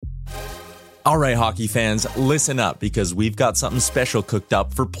All right, hockey fans, listen up because we've got something special cooked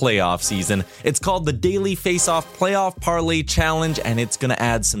up for playoff season. It's called the Daily Face-Off Playoff Parlay Challenge, and it's going to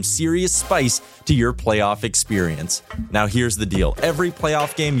add some serious spice to your playoff experience. Now, here's the deal. Every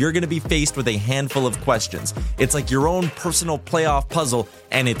playoff game, you're going to be faced with a handful of questions. It's like your own personal playoff puzzle,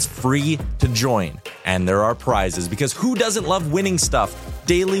 and it's free to join. And there are prizes, because who doesn't love winning stuff?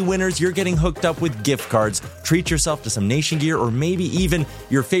 Daily winners, you're getting hooked up with gift cards. Treat yourself to some Nation gear or maybe even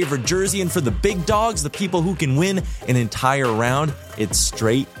your favorite jersey. And for the big dogs, the people who can win an entire round, it's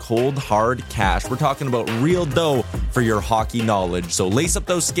straight, cold, hard cash. We're talking about real dough for your hockey knowledge. So lace up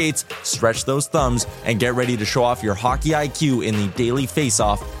those skates, stretch those thumbs, and get ready to show off your hockey IQ in the Daily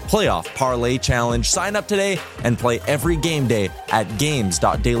Face-Off Playoff Parlay Challenge. Sign up today and play every game day at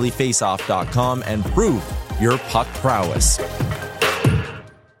games.dailyfaceoff.com and prove your puck prowess.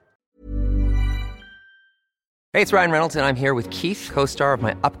 Hey, it's Ryan Reynolds, and I'm here with Keith, co-star of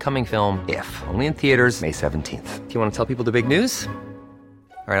my upcoming film, If, only in theaters May 17th. Do you want to tell people the big news?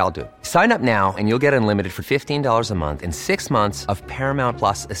 All right, I'll do it. Sign up now and you'll get unlimited for $15 a month and 6 months of Paramount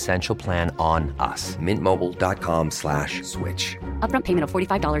Plus Essential Plan on us. MintMobile.com/switch. Upfront payment of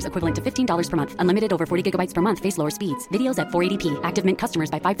 $45 equivalent to $15 per month. Unlimited over 40 gigabytes per month. Face lower speeds. Videos at 480p. Active Mint customers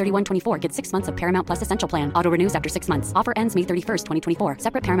by 531.24 get 6 months of Paramount Plus Essential Plan. Auto renews after 6 months. Offer ends May 31st, 2024.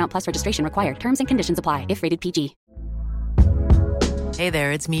 Separate Paramount Plus registration required. Terms and conditions apply if rated PG. Hey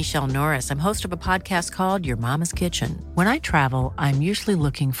there, it's Michelle Norris. I'm host of a podcast called Your Mama's Kitchen. When I travel, I'm usually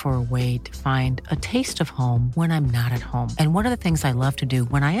looking for a way to find a taste of home when I'm not at home. And one of the things I love to do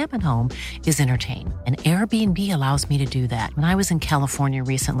when I am at home is entertain. And Airbnb allows me to do that. When I was in California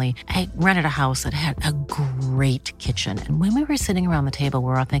recently, I rented a house that had a great kitchen. And when we were sitting around the table, we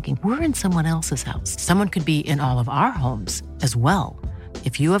were all thinking, we're in someone else's house. Someone could be in all of our homes as well.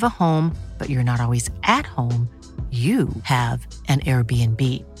 If you have a home, but you're not always at home, you have an Airbnb.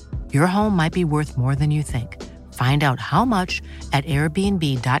 Your home might be worth more than you think. Find out how much at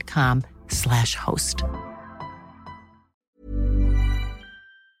airbnb.com/host.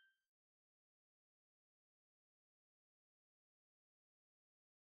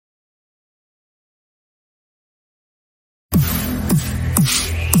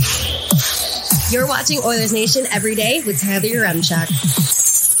 You're watching Oilers Nation every day with Tyler Yaremchuk.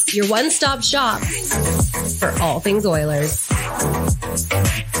 Your one-stop shop for all things Oilers.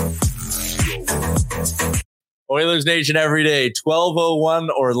 Oilers Nation every day, 12:01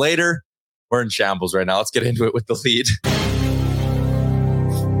 or later. We're in shambles right now. Let's get into it with the lead.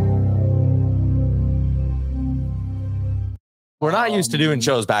 We're not used to doing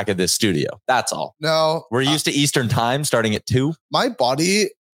shows back at this studio. That's all. No. We're used to Eastern time starting at 2. My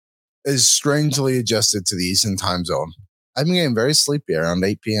body is strangely adjusted to the Eastern time zone. I've been getting very sleepy around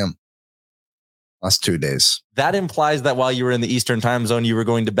 8 p.m. last 2 days. That implies that while you were in the Eastern time zone, you were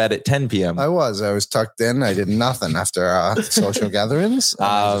going to bed at 10 p.m. I was tucked in. I did nothing after social gatherings.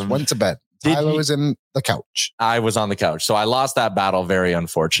 I just went to bed. Tyler was in the couch. I was on the couch. So I lost that battle. Very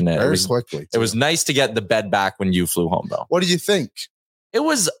unfortunate. Very quickly. It was nice to get the bed back when you flew home, though. What did you think? It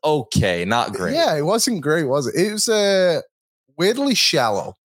was okay. Not great. Yeah, it wasn't great, was it? It was weirdly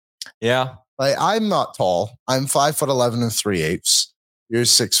shallow. Yeah. Like, I'm not tall. I'm 5'11" and 3/8. You're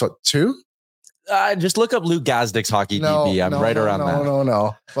 6'2". Just look up Luke Gazdick's hockey DB. I'm right around that.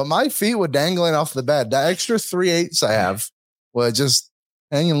 No. But my feet were dangling off the bed. That extra 3/8 I have were just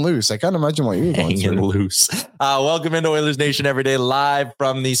hanging loose. I can't imagine what you were going through. Hanging loose. Welcome into Oilers Nation every day, live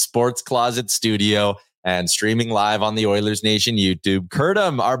from the Sports Closet studio and streaming live on the Oilers Nation YouTube.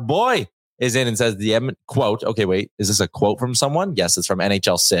 Curtum, our boy, is in and says the quote. Okay, wait. Is this a quote from someone? Yes, it's from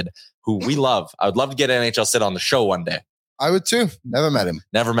NHL Sid, who we love. I would love to get NHL Sid on the show one day. I would too. Never met him.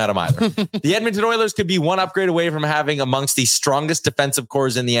 Never met him either. The Edmonton Oilers could be one upgrade away from having amongst the strongest defensive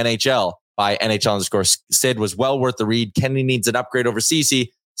cores in the NHL. By NHL_Sid was well worth the read. Kenny needs an upgrade over CeCe.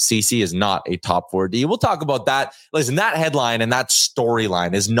 CeCe is not a top 4D. We'll talk about that. Listen, that headline and that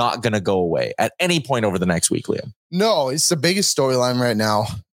storyline is not going to go away at any point over the next week, Liam. No, it's the biggest storyline right now.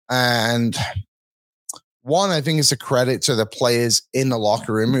 And one, I think it's a credit to the players in the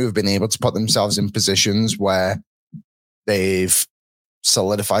locker room who have been able to put themselves in positions where they've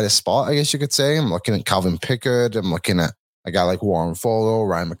solidified a spot, I guess you could say. I'm looking at Calvin Pickard. I'm looking at a guy like Warren Fogle,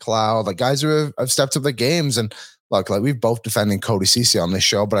 Ryan McLeod, like guys who have stepped up their games. And look, like we've both defended Cody CeCe on this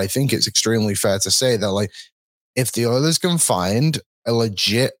show, but I think it's extremely fair to say that like if the Oilers can find a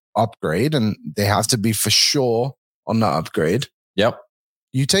legit upgrade, and they have to be for sure on that upgrade. Yep.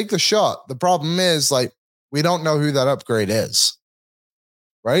 You take the shot. The problem is like, we don't know who that upgrade is.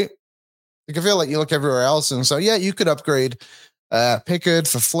 Right? Like I feel like you look everywhere else and so, yeah, you could upgrade Pickard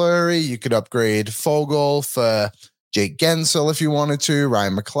for Fleury. You could upgrade Fogle for Jake Gensel if you wanted to,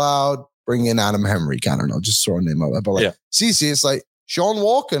 Ryan McLeod. bring in Adam Henrique. I don't know, just throwing him out there. But like CC, it's like Sean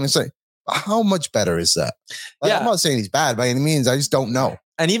Walker, and it's like, how much better is that? Like, I'm not saying he's bad by any means. I just don't know.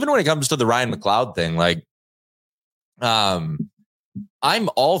 And even when it comes to the Ryan McLeod thing, like, I'm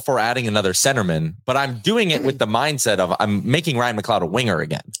all for adding another centerman, but I'm doing it with the mindset of I'm making Ryan McLeod a winger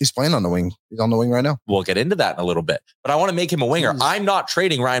again. He's playing on the wing. He's on the wing right now. We'll get into that in a little bit, but I want to make him a winger. I'm not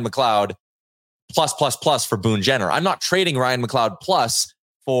trading Ryan McLeod plus for Boone Jenner. I'm not trading Ryan McLeod plus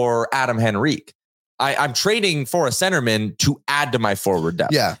for Adam Henrique. I'm trading for a centerman to add to my forward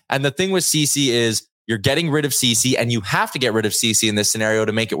depth. Yeah. And the thing with CC is you're getting rid of CC, and you have to get rid of CC in this scenario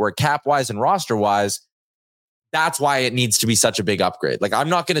to make it work cap-wise and roster-wise. That's why it needs to be such a big upgrade. Like, I'm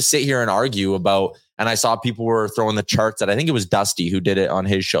not going to sit here and argue about, and I saw people were throwing the charts that I think it was Dusty who did it on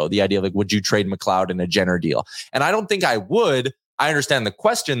his show. The idea of like, would you trade McLeod in a Jenner deal? And I don't think I would. I understand the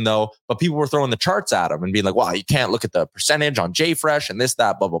question though, but people were throwing the charts at him and being like, well, you can't look at the percentage on JFresh and this,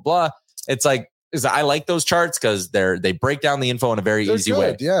 that, blah, blah, blah. It's like, I like those charts because they break down the info in a very easy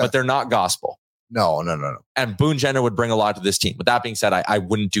way, but they're not gospel. No. And Boone Jenner would bring a lot to this team. With that being said, I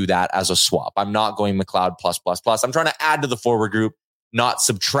wouldn't do that as a swap. I'm not going McLeod plus. I'm trying to add to the forward group, not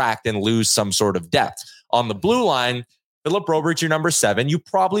subtract and lose some sort of depth. On the blue line, Philip Robert's your number 7. You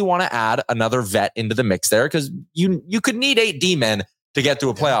probably want to add another vet into the mix there because you could need 8 D-men to get to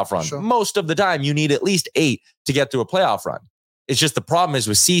a playoff run. Sure. Most of the time, you need at least 8 to get to a playoff run. It's just the problem is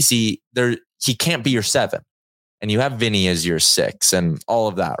with CC, he can't be your 7. And you have Vinny as your 6 and all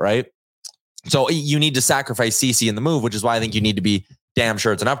of that, right? So you need to sacrifice CC in the move, which is why I think you need to be damn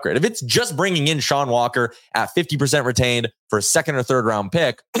sure it's an upgrade. If it's just bringing in Sean Walker at 50% retained for a 2nd or 3rd round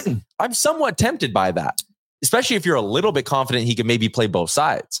pick, I'm somewhat tempted by that, especially if you're a little bit confident he can maybe play both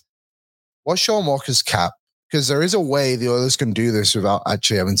sides. What's Sean Walker's cap? Because there is a way the Oilers can do this without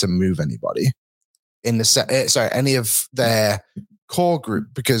actually having to move anybody in the any of their core group,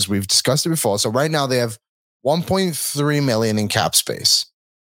 because we've discussed it before. So right now they have 1.3 million in cap space.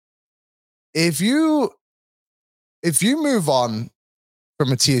 If you move on from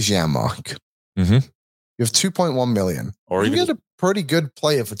Matthias Janmark, you have 2.1 million. Or you get a pretty good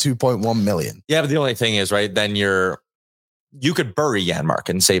player for 2.1 million. Yeah, but the only thing is, right, then you could bury Janmark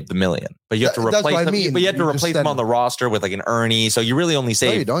and save the million, but you have to replace him. But you have to replace him on the roster with like an Ernie. So you really only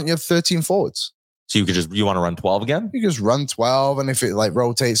save. No, you don't. You have 13 forwards. So you want to run 12 again? You just run 12, and if it like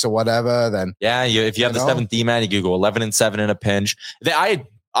rotates or whatever, then if you have the 7th D-man, you could go 11-7 in a pinch.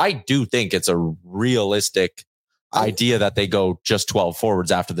 I do think it's a realistic idea that they go just 12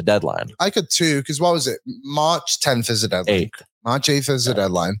 forwards after the deadline. I could too, because what was it? March 10th is the deadline. March 8th is the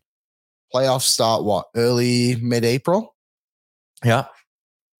deadline. Playoffs start early, mid-April? Yeah.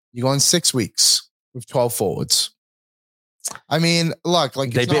 You go in 6 weeks with 12 forwards. I mean, look,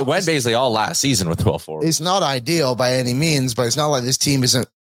 like they went basically all last season with 12 forwards. It's not ideal by any means, but it's not like this team isn't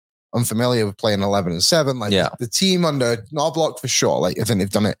unfamiliar with playing 11-7. Like the team under Knobloch for sure. Like I think they've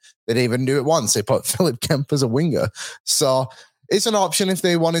done it. They didn't even do it once. They put Philip Kemp as a winger. So it's an option if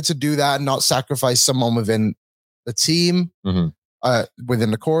they wanted to do that and not sacrifice someone within the team,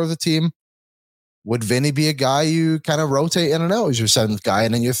 within the core of the team. Would Vinny be a guy you kind of rotate in and out as your 7th guy,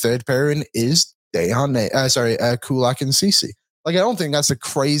 and then your 3rd pairing is Kulak and Cece? Like I don't think that's the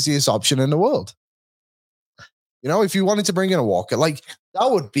craziest option in the world. You know, if you wanted to bring in a Walker, like that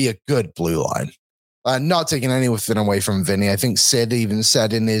would be a good blue line. Not taking anything away from Vinny. I think Sid even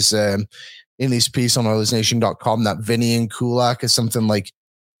said in his piece on OilersNation.com that Vinny and Kulak is something like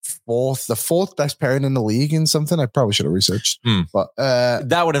the fourth best pairing in the league in something. I probably should have researched, but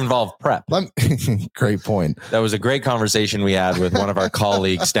that would involve prep. Great point. That was a great conversation we had with one of our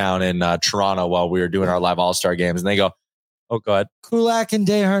colleagues down in Toronto while we were doing our live All Star games, and they go, "Oh, go ahead." Kulak and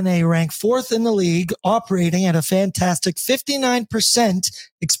Desharnais rank 4th in the league, operating at a fantastic 59%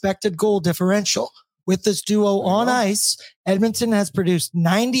 expected goal differential. With this duo on ice, Edmonton has produced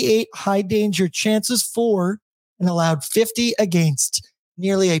 98 high danger chances for and allowed 50 against.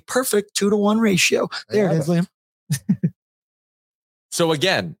 Nearly a perfect 2-to-1 ratio. There it is, Liam. So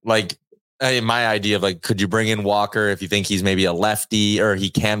again, like my idea of like, could you bring in Walker if you think he's maybe a lefty or he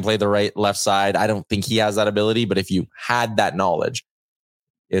can play the left side? I don't think he has that ability, but if you had that knowledge,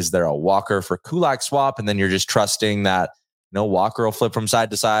 is there a Walker for Kulak swap? And then you're just trusting that Walker will flip from side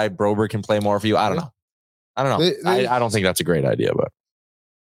to side. Brober can play more for you. I don't know. I don't think that's a great idea, but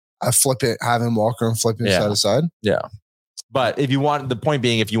I flip it, having Walker and flipping side to side. Yeah. But if you wanted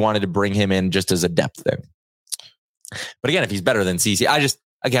to bring him in just as a depth thing. But again, if he's better than CC,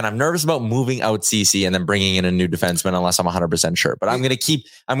 I'm nervous about moving out CC and then bringing in a new defenseman unless I'm 100% sure. But I'm going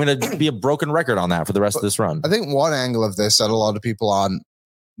to be a broken record on that for the rest of this run. I think one angle of this that a lot of people aren't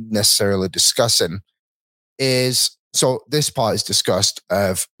necessarily discussing is So this part is discussed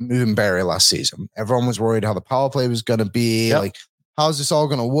of moving Barry last season. Everyone was worried how the power play was going to be. Yep. Like, how's this all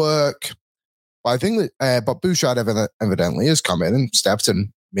going to work? But I think that, but Bouchard evidently has come in and stepped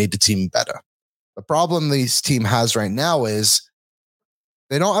and made the team better. The problem this team has right now is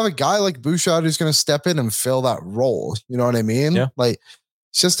they don't have a guy like Bouchard who's going to step in and fill that role. You know what I mean? Yeah. Like,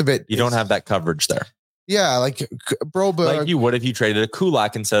 it's just a bit. You don't have that coverage there. Yeah, like Broberg. Like you would if you traded a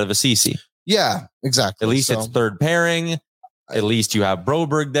Kulak instead of a CC. Yeah, exactly. At least it's third pairing. At least you have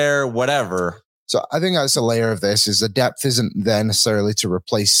Broberg there, whatever. So I think that's a layer of this is the depth isn't there necessarily to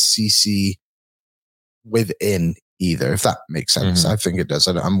replace CC within either, if that makes sense. I think it does.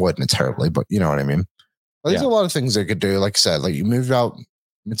 I'm wording it terribly, but you know what I mean. Well, there's a lot of things they could do. Like I said, like you moved out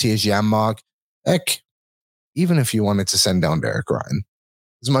Matthias Janmark. Heck, even if you wanted to send down Derek Ryan,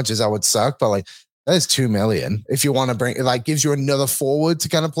 as much as that would suck, but like that's $2 million. If you want to bring, it like gives you another forward to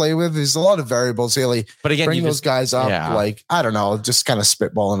kind of play with. There's a lot of variables really. But again, bring those guys up. Yeah. Like, I don't know, just kind of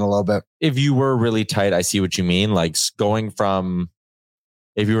spitballing a little bit. If you were really tight, I see what you mean. Like going from,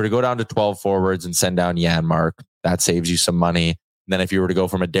 if you were to go down to 12 forwards and send down Janmark, that saves you some money. And then if you were to go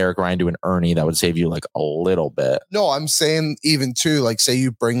from a Derek Ryan to an Ernie, that would save you like a little bit. No, I'm saying even too, like say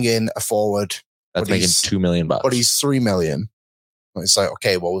you bring in a forward. That's making $2 million. But he's $3 million. It's like,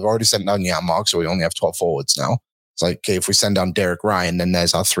 okay, well, we've already sent down Janmark, so we only have 12 forwards now. It's like, okay, if we send down Derek Ryan, then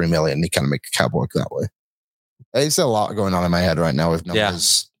there's our $3 million. You kind of make a cab work that way. There's a lot going on in my head right now with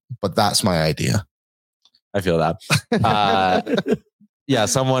numbers, but that's my idea. I feel that. Yeah,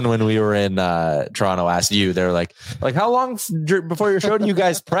 someone when we were in Toronto asked you, they're like, how long before your show do you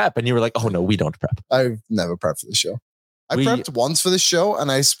guys prep? And you were like, oh no, we don't prep. I've never prepped for the show. I prepped once for the show,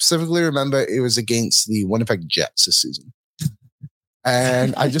 and I specifically remember it was against the Winnipeg Jets this season.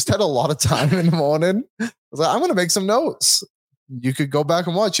 And I just had a lot of time in the morning. I was like, I'm going to make some notes. You could go back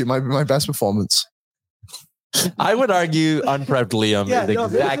and watch. It might be my best performance. I would argue unprepped Liam is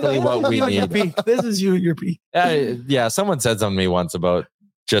exactly what we need. This is you at your peak. Yeah, someone said something to me once about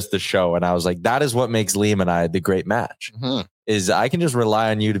just the show. And I was like, that is what makes Liam and I the great match. Is I can just rely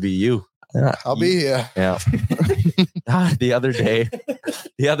on you to be you. I'll be here. Yeah. The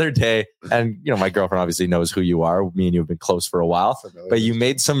other day, and you know, my girlfriend obviously knows who you are. Me and you have been close for a while, but you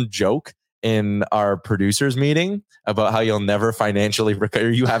made some joke in our producers meeting about how you'll never financially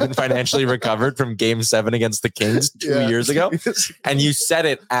recover. You haven't financially recovered from Game 7 against the Kings 2 years ago. And you said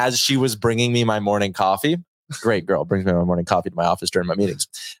it as she was bringing me my morning coffee. Great girl, brings me my morning coffee to my office during my meetings.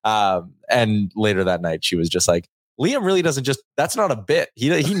 And later that night, she was just like, Liam really doesn't that's not a bit. He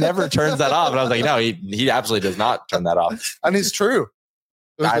never turns that off. And I was like, no, he absolutely does not turn that off. And it's true.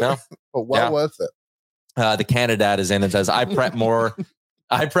 I know. But worth it. The Canadad is in and says, I prep more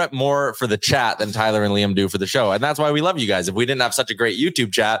for the chat than Tyler and Liam do for the show. And that's why we love you guys. If we didn't have such a great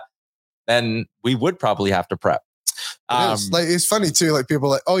YouTube chat, then we would probably have to prep. It's funny too. Like people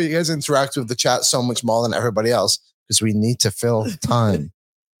are like, oh, you guys interact with the chat so much more than everybody else because we need to fill time.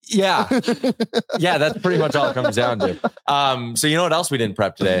 Yeah. Yeah, that's pretty much all it comes down to. So you know what else we didn't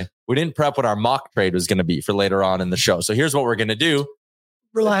prep today? We didn't prep what our mock trade was going to be for later on in the show. So here's what we're going to do.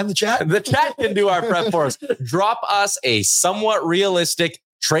 Rely on the chat. The chat can do our prep for us. Drop us a somewhat realistic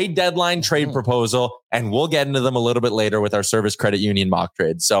trade deadline trade proposal, and we'll get into them a little bit later with our Service Credit Union mock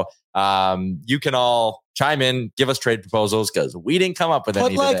trade. So you can all chime in, give us trade proposals because we didn't come up with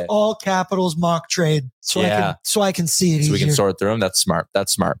any today. All capitals mock trade so I can see it. So we can sort through them. That's smart.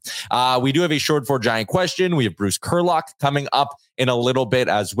 We do have a Short for Giant question. We have Bruce Kurlock coming up in a little bit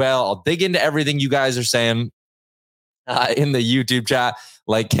as well. I'll dig into everything you guys are saying in the YouTube chat,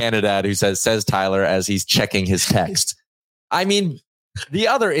 like Canada, who says Tyler as he's checking his text. I mean, the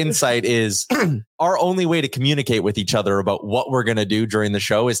other insight is our only way to communicate with each other about what we're going to do during the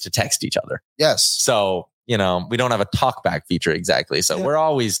show is to text each other. Yes. So, you know, we don't have a talkback feature exactly. So we're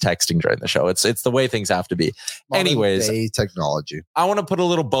always texting during the show. It's the way things have to be. Anyways, technology. I want to put a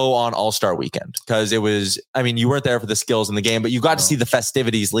little bow on All-Star Weekend because it was, I mean, you weren't there for the skills in the game, but you got to see the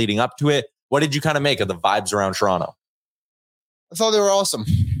festivities leading up to it. What did you kind of make of the vibes around Toronto? I thought they were awesome.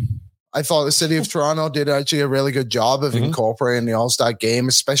 I thought the city of Toronto did actually a really good job of incorporating the All-Star game,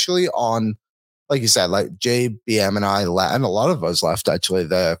 especially on, like you said, like JBM and I left, and a lot of us left actually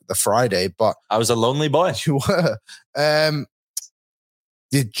the Friday, but I was a lonely boy. You were.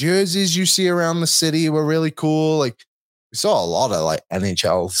 The jerseys you see around the city were really cool. Like we saw a lot of like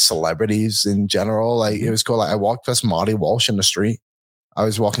NHL celebrities in general. Like it was cool. Like I walked past Marty Walsh in the street. I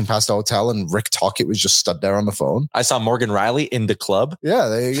was walking past the hotel and Rick Tocchet was just stood there on the phone. I saw Morgan Riley in the club. Yeah,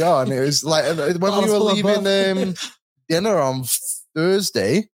 there you go. And it was like when we were leaving dinner on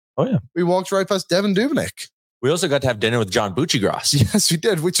Thursday. Oh yeah, we walked right past Devin Dubnyk. We also got to have dinner with John Buccigross. Yes, we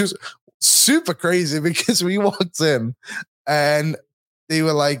did, which was super crazy because we walked in and they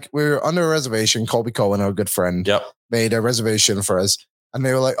were like, we were under a reservation. Colby Cohen, our good friend, made a reservation for us. And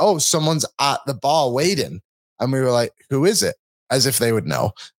they were like, oh, someone's at the bar waiting. And we were like, who is it? As if they would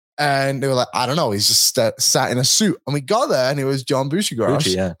know. And they were like, I don't know. He's just sat in a suit. And we got there and it was John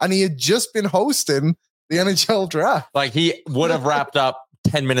Buccigross. And he had just been hosting the NHL draft. Like he would have wrapped up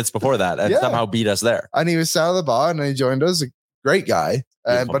 10 minutes before that and somehow beat us there. And he was sat at the bar and he joined us. A great guy.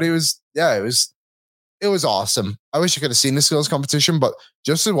 But it was awesome. I wish I could have seen the skills competition, but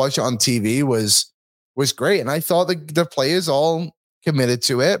just to watch it on TV was great. And I thought the players all committed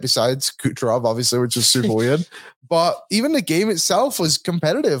to it, besides Kucherov, obviously, which is super weird. But even the game itself was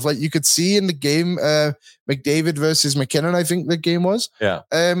competitive. Like you could see in the game, McDavid versus McKinnon, I think the game was. Yeah.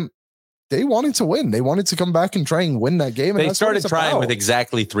 They wanted to win. They wanted to come back and try and win that game. And they started trying with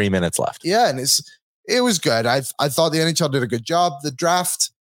exactly 3 minutes left. Yeah, and it was good. I thought the NHL did a good job. The draft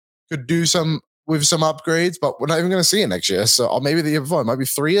could do some upgrades, but we're not even going to see it next year. So or maybe the year before. It might be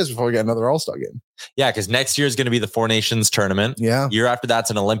 3 years before we get another All-Star game. Yeah, because next year is going to be the Four Nations tournament. Yeah. Year after that's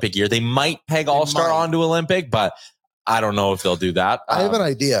an Olympic year. They might peg All-Star onto Olympic, but I don't know if they'll do that. I have an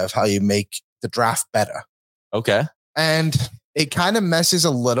idea of how you make the draft better. Okay. And it kind of messes a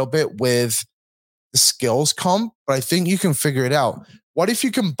little bit with the skills comp, but I think you can figure it out. What if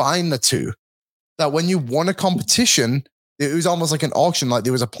you combine the two? That when you won a competition, it was almost like an auction, like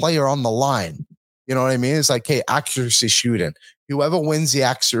there was a player on the line. You know what I mean? It's like, hey, accuracy shooting. Whoever wins the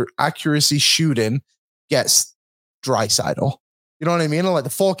accuracy shooting gets Draisaitl. You know what I mean? And like the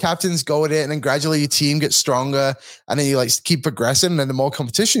 4 captains go at it, and then gradually your team gets stronger, and then you like keep progressing. And then the more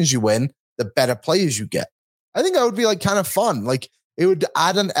competitions you win, the better players you get. I think that would be like kind of fun. Like it would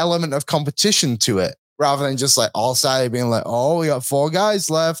add an element of competition to it rather than just like all side being like, oh, we got 4 guys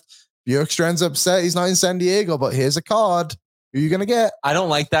left. Bjorkstrand's upset he's not in San Diego, but here's a card. Who are you going to get? I don't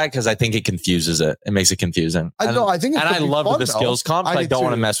like that because I think it confuses it. It makes it confusing. I know. I think I love the skills comp. I don't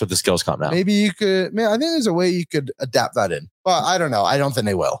want to mess with the skills comp now. Maybe you could, man, I think there's a way you could adapt that in, but I don't know. I don't think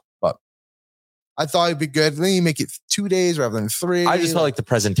they will, but I thought it'd be good. Then you make it 2 days rather than 3. I just felt like the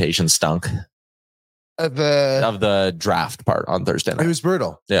presentation stunk of the draft part on Thursday night. It was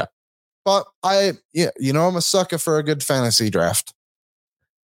brutal. Yeah. But I'm a sucker for a good fantasy draft.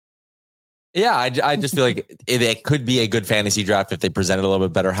 Yeah, I just feel like it could be a good fantasy draft if they present it a little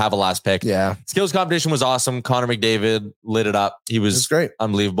bit better, have a last pick. Yeah. Skills competition was awesome. Connor McDavid lit it up. He was great.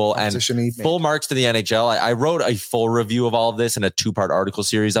 Unbelievable. And full marks to the NHL. I wrote a full review of all of this in a 2-part article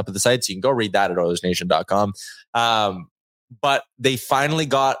series up at the site, so you can go read that at OilersNation.com. But they finally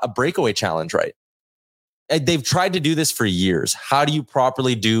got a breakaway challenge right. They've tried to do this for years. How do you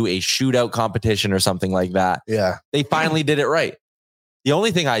properly do a shootout competition or something like that? Yeah. They finally did it right. The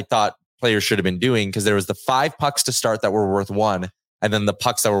only thing I thought players should have been doing, because there was the 5 pucks to start that were worth 1, and then the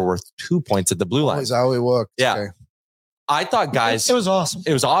pucks that were worth 2 points at the blue line. Is how it worked. Yeah. Okay. I thought, guys, it was awesome.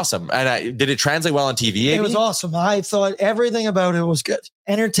 It was awesome. And did it translate well on TV? It was awesome. I thought everything about it was good.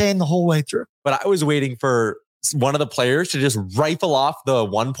 Entertained the whole way through. But I was waiting for one of the players to just rifle off the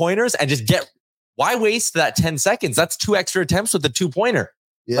 1-pointers and just why waste that 10 seconds? That's 2 extra attempts with the 2-pointer.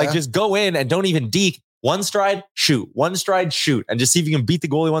 Yeah. Like just go in and don't even deke. 1 stride, shoot. 1 stride, shoot. And just see if you can beat the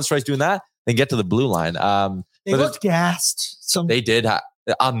goalie 1 stride doing that. Then get to the blue line. They looked gassed. They did.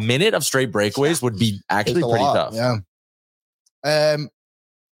 A minute of straight breakaways would be actually pretty tough. Yeah.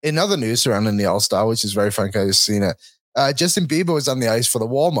 In other news surrounding the All Star, which is very fun, I just seen it. Justin Bieber was on the ice for the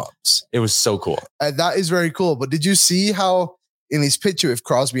warm ups. It was so cool. That is very cool. But did you see how in his picture with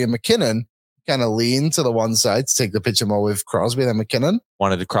Crosby and McKinnon, kind of leaned to the one side to take the picture more with Crosby than McKinnon?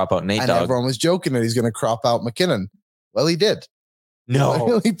 Wanted to crop out Nate and Dogg. Everyone was joking that he's going to crop out McKinnon. Well, he did.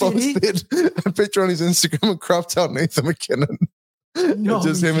 No. He posted a picture on his Instagram and cropped out Nathan McKinnon. No,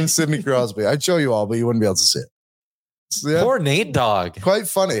 just him and Sidney Crosby. I'd show you all, but you wouldn't be able to see it. So, yeah, poor Nate Dogg. Quite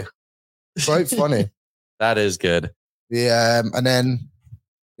funny. That is good. Yeah. And then,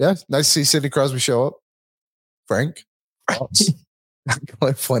 nice to see Sidney Crosby show up. Frank.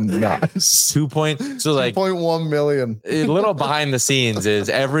 Cliff went nuts. 2.1 million. A little behind the scenes is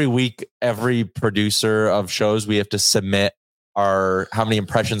every week, every producer of shows, we have to submit how many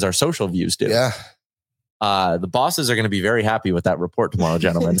impressions our social views do. Yeah. The bosses are going to be very happy with that report tomorrow,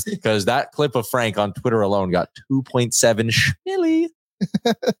 gentlemen, because that clip of Frank on Twitter alone got 2.7 schmilly.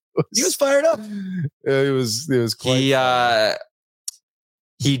 He was fired up. Yeah, it was quite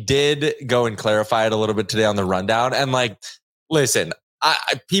he did go and clarify it a little bit today on the rundown. And listen,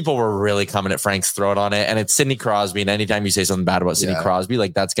 people were really coming at Frank's throat on it. And it's Sidney Crosby. And anytime you say something bad about Sidney Crosby,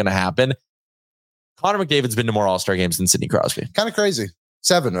 that's going to happen. Connor McDavid's been to more All-Star games than Sidney Crosby. Kind of crazy.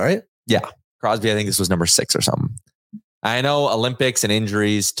 7, right? Yeah. Crosby, I think this was number 6 or something. I know Olympics and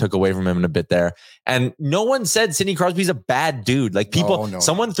injuries took away from him in a bit there. And no one said Sidney Crosby's a bad dude. Like people,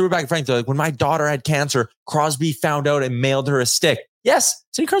 someone threw back Frank. They're like, when my daughter had cancer, Crosby found out and mailed her a stick. Yes,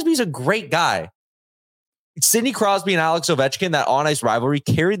 Sidney Crosby's a great guy. Sidney Crosby and Alex Ovechkin, that on-ice rivalry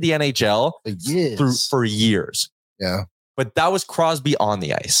carried the NHL for years. Yeah. But that was Crosby on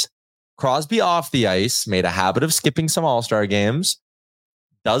the ice. Crosby off the ice made a habit of skipping some All-Star games,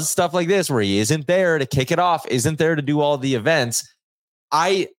 does stuff like this where he isn't there to kick it off, isn't there to do all the events.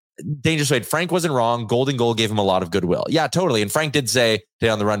 Dangerous Wade, Frank wasn't wrong. Golden Goal gave him a lot of goodwill. Yeah, totally. And Frank did say today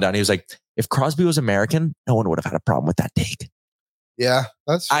on the rundown, he was like, if Crosby was American, no one would have had a problem with that take. Yeah,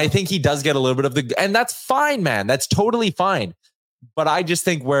 I think he does get a little bit of and that's fine, man. That's totally fine. But I just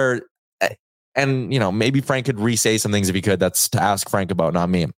think maybe Frank could re-say some things if he could. That's to ask Frank about, not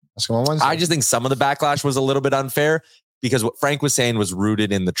me. I just think some of the backlash was a little bit unfair because what Frank was saying was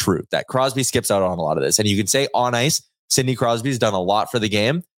rooted in the truth that Crosby skips out on a lot of this. And you can say on ice, Sidney Crosby's done a lot for the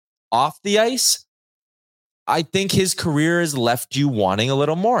game. Off the ice, I think his career has left you wanting a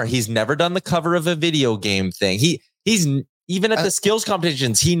little more. He's never done the cover of a video game thing. He's even at the skills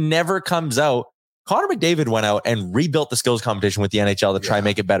competitions, he never comes out. Connor McDavid went out and rebuilt the skills competition with the NHL to try and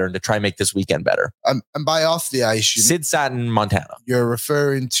make it better and to try and make this weekend better. And by off the ice, Sid sat in Montana. You're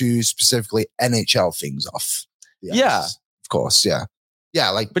referring to specifically NHL things off the ice. Yeah. Of course, yeah.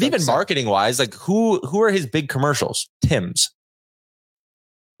 Yeah, but even marketing wise, like who are his big commercials? Tim's,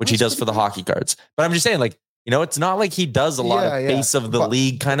 which he does for the hockey cards. But I'm just saying, like, it's not like he does a lot of face of the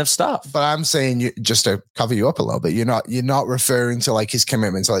league kind of stuff. But I'm saying, just to cover you up a little bit, you're not referring to like his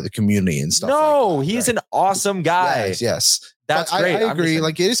commitment to like the community and stuff. No, like he's an awesome guy. Yes. That's great. I agree.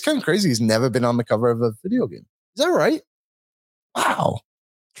 Like, it is kind of crazy. He's never been on the cover of a video game. Is that right? Wow.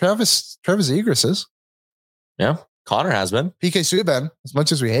 Travis Egras is. Yeah. Connor has been. PK Subban, as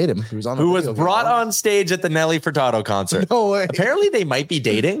much as we hate him, who was brought on stage at the Nelly Furtado concert. No way. Apparently they might be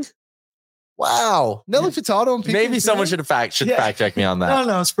dating. Wow. Nelly Furtado and PK Maybe Subban? someone should fact check me on that.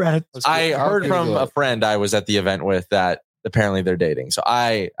 No, spread. I heard from a friend I was at the event with that apparently they're dating. So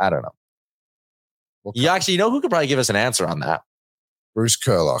I don't know. You actually, who could probably give us an answer on that? Bruce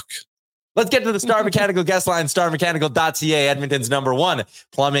Kurlock. Let's get to the Star Mechanical guest line, starmechanical.ca, Edmonton's #1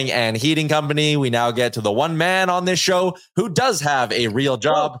 plumbing and heating company. We now get to the one man on this show who does have a real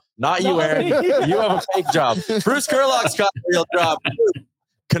job. Not you, Aaron. You have a fake job. Bruce Kurlock's got a real job.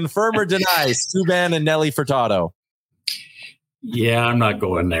 Confirm or deny Subban and Nelly Furtado? Yeah, I'm not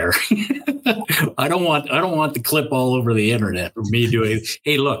going there. I don't want the clip all over the internet for me doing.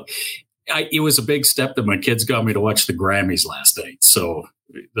 Hey, look, it was a big step that my kids got me to watch the Grammys last night. So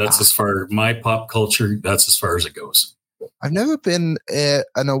that's as far my pop culture. That's as far as it goes. I've never been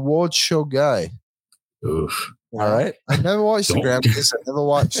an award show guy. Oof. All right. I never watched the Grammys. I never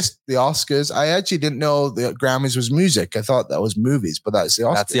watched the Oscars. I actually didn't know the Grammys was music. I thought that was movies, but that's the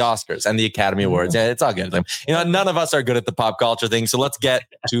Oscars. That's the Oscars and the Academy Awards. Yeah, it's all good. None of us are good at the pop culture thing. So let's get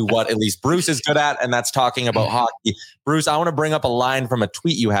to what at least Bruce is good at, and that's talking about hockey. Bruce, I want to bring up a line from a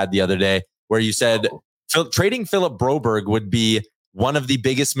tweet you had the other day where you said trading Philip Broberg would be one of the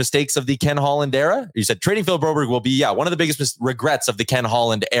biggest mistakes of the Ken Holland era. You said trading Philip Broberg will be, one of the biggest regrets of the Ken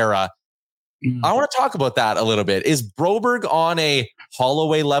Holland era. I want to talk about that a little bit. Is Broberg on a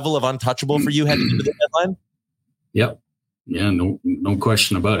Holloway level of untouchable for you heading into the deadline? Yep. Yeah, no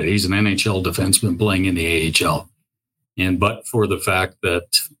question about it. He's an NHL defenseman playing in the AHL. But for the fact that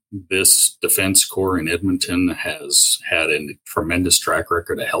this defense core in Edmonton has had a tremendous track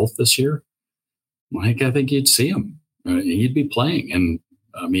record of health this year, Mike, I think you'd see him. He'd be playing. And,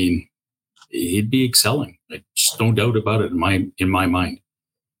 I mean, he'd be excelling. Just no doubt about it in my mind.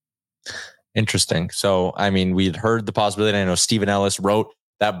 Interesting. So, I mean, we'd heard the possibility. I know Stephen Ellis wrote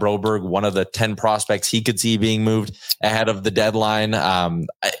that Broberg, one of the 10 prospects he could see being moved ahead of the deadline.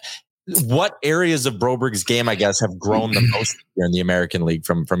 What areas of Broberg's game, I guess, have grown the most here in the American League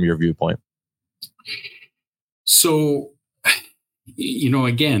from your viewpoint? So,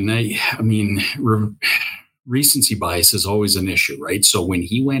 again, I mean, recency bias is always an issue, right? So when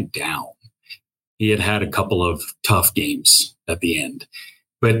he went down, he had a couple of tough games at the end.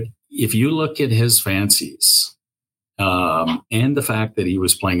 But if you look at his fancies and the fact that he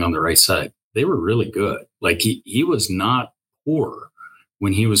was playing on the right side, they were really good. Like he was not poor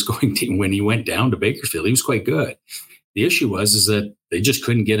when he went down to Bakersfield. He was quite good. The issue is that they just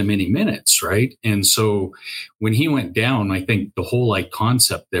couldn't get him any minutes, right? And so when he went down, I think the whole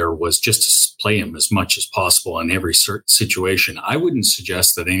concept there was just to play him as much as possible in every situation. I wouldn't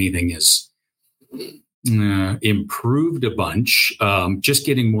suggest that anything is improved a bunch. Just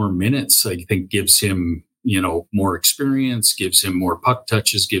getting more minutes, I think, gives him more experience, gives him more puck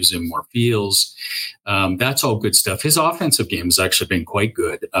touches, gives him more feels. That's all good stuff. His offensive game has actually been quite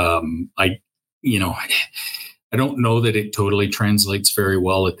good. I don't know that it totally translates very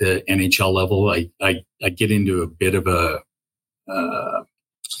well at the NHL level. I get into a bit of a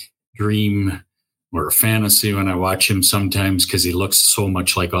dream or a fantasy when I watch him sometimes, because he looks so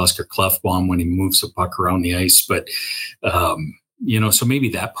much like Oscar Klefbom when he moves the puck around the ice. But, so maybe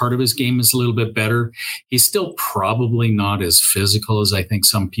that part of his game is a little bit better. He's still probably not as physical as I think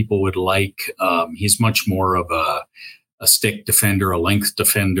some people would like. He's much more of a stick defender, a length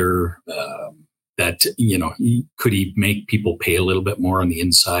defender, that, could he make people pay a little bit more on the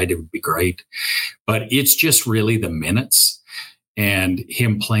inside? It would be great. But it's just really the minutes and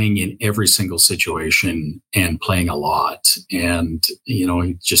him playing in every single situation and playing a lot. And,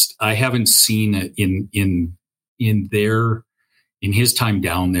 I haven't seen it in his time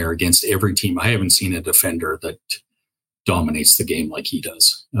down there against every team. I haven't seen a defender that dominates the game like he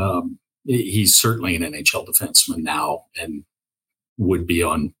does. He's certainly an NHL defenseman now and would be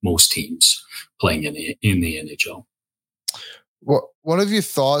on most teams playing in the NHL. What have your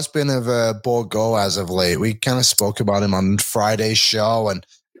thoughts been of Bourgault as of late? We kind of spoke about him on Friday's show, and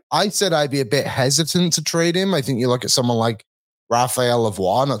I said I'd be a bit hesitant to trade him. I think you look at someone like Raphael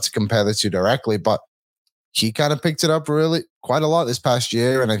Lavoie, not to compare the two directly, but he kind of picked it up really quite a lot this past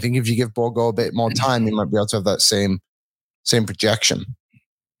year. And I think if you give Bourgault a bit more time, he might be able to have that same projection.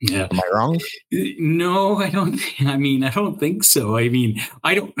 Yeah. Am I wrong? No, I don't think so. I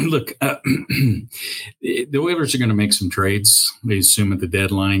don't look, the Oilers are going to make some trades. I assume at the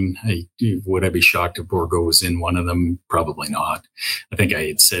deadline. Would I be shocked if Bourgault was in one of them? Probably not. I think I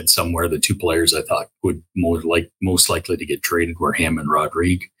had said somewhere the two players I thought would most likely to get traded were him and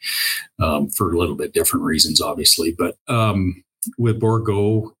Rodrigue, for a little bit different reasons, obviously. But with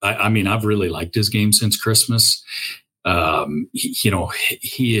Bourgault, I've really liked his game since Christmas.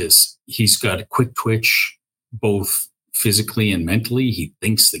 He's got a quick twitch, both physically and mentally. He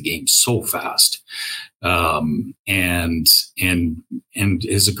thinks the game so fast, and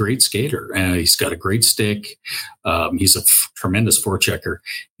is a great skater. He's got a great stick. He's a tremendous forechecker.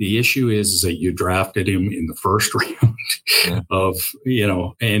 The issue is that you drafted him in the first round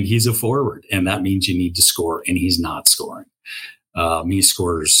and he's a forward, and that means you need to score, and he's not scoring. He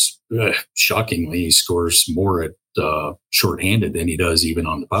scores, shockingly, he scores more at shorthanded than he does even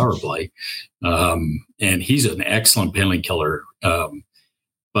on the power play. And he's an excellent penalty killer,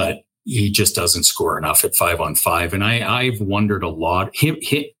 but he just doesn't score enough at 5-on-5. And I've wondered a lot.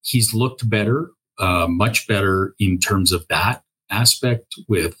 He's looked better, much better in terms of that aspect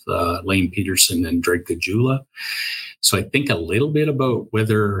with Lane Peterson and Drake Gajula. So I think a little bit about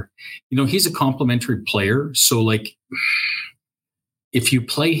whether, he's a complementary player. So if you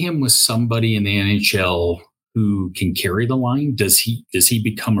play him with somebody in the NHL who can carry the line, does he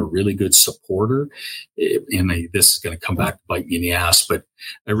become a really good supporter? And this is going to come back to bite me in the ass, but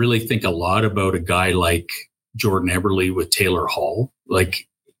I really think a lot about a guy like Jordan Eberle with Taylor Hall.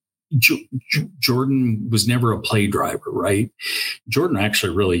 Jordan was never a play driver, right? Jordan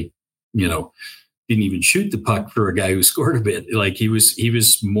actually really, didn't even shoot the puck for a guy who scored a bit. He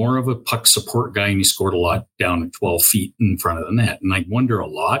was more of a puck support guy, and he scored a lot down at 12 feet in front of the net. And I wonder a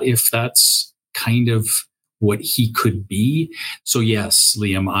lot if that's kind of what he could be. So yes,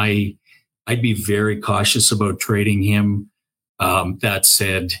 Liam, I'd be very cautious about trading him. That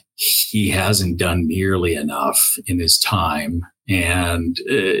said, he hasn't done nearly enough in his time. And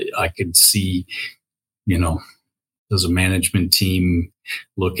I could see, does a management team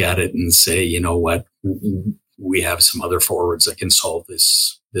look at it and say, you know what, we have some other forwards that can solve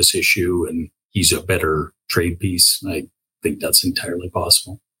this issue, and he's a better trade piece. I think that's entirely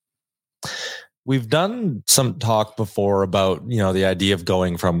possible. We've done some talk before about, the idea of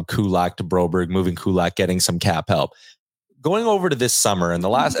going from Kulak to Broberg, moving Kulak, getting some cap help. Going over to this summer, and the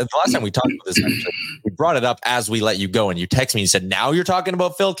last time we talked about this, actually, we brought it up as we let you go, and you texted me and said, now you're talking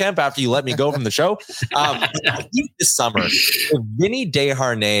about Phil Kemp after you let me go from the show. This summer, if Vinny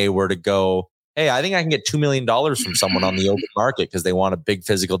Desharnais were to go, hey, I think I can get $2 million from someone on the open market because they want a big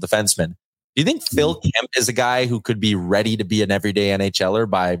physical defenseman. Do you think Phil Kemp is a guy who could be ready to be an everyday NHLer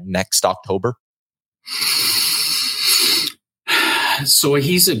by next October? So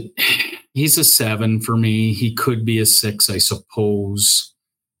he's a 7 for me. He could be a 6, I suppose.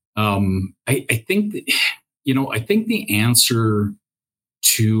 I think the answer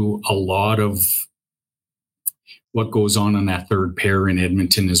to a lot of what goes on in that third pair in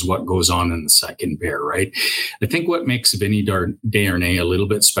Edmonton is what goes on in the second pair, right? I think what makes Vinny Desharnais a little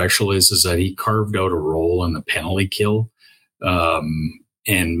bit special is that he carved out a role in the penalty kill.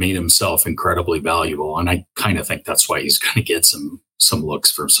 and made himself incredibly valuable. And I kind of think that's why he's going to get some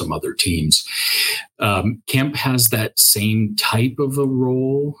looks for some other teams. Kemp has that same type of a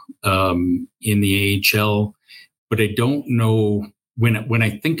role in the AHL, but I don't know when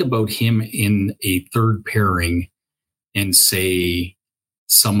I think about him in a third pairing and say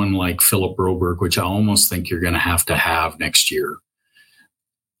someone like Philip Broberg, which I almost think you're going to have next year.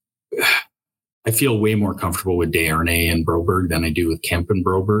 I feel way more comfortable with Desharnais and Broberg than I do with Kemp and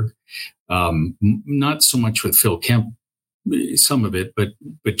Broberg. Not so much with Phil Kemp, some of it, but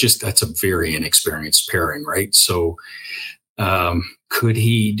just that's a very inexperienced pairing, right? So could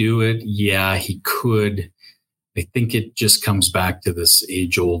he do it? Yeah, he could. I think it just comes back to this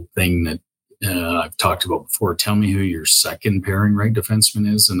age-old thing that I've talked about before. Tell me who your second pairing right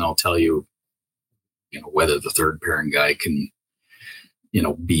defenseman is, and I'll tell you, whether the third pairing guy can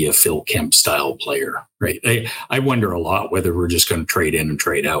be a Phil Kemp style player, right? I wonder a lot whether we're just going to trade in and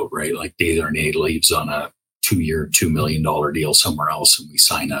trade out, right? Like Desharnais leaves on a 2-year, $2 million deal somewhere else, and we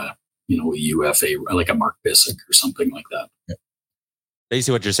sign a UFA, like a Mark Bissick or something like that.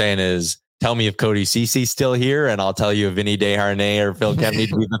 Basically what you're saying is, tell me if Cody Cece's still here, and I'll tell you if Vinny Desharnais or Phil Kemp need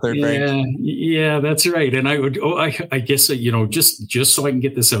to be the third pairing. Yeah, that's right. And I would, I guess, just so I can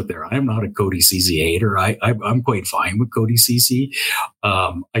get this out there, I'm not a Cody Cece hater. I'm quite fine with Cody Cece.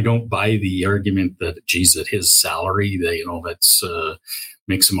 I don't buy the argument that, geez, at his salary, that's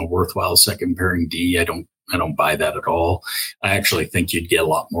makes him a worthwhile second pairing D. I don't buy that at all. I actually think you'd get a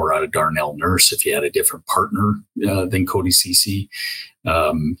lot more out of Darnell Nurse if you had a different partner than Cody Cece.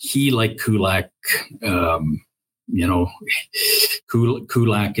 He, like Kulak,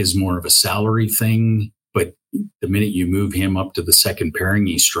 Kulak is more of a salary thing, but the minute you move him up to the second pairing,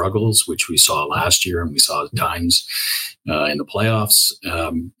 he struggles, which we saw last year and we saw at times in the playoffs.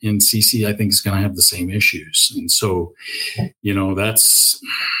 And Cece, I think, is going to have the same issues. And so, that's,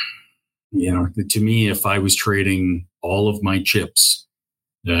 to me, if I was trading all of my chips,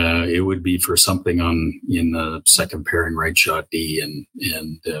 it would be for something in the second pairing right shot D, and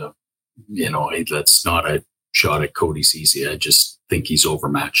that's not a shot at Cody Cece. I just think he's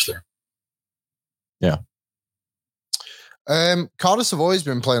overmatched there. Yeah. Carter Savoy's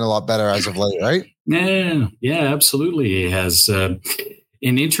been playing a lot better as of late, right? Yeah, absolutely. He has, and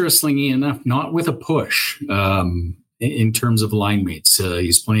interestingly enough, not with a push. In terms of line mates,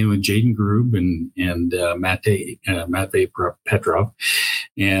 he's playing with Jaden Grube and Matvei Petrov,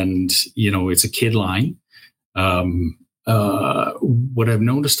 and it's a kid line. What I've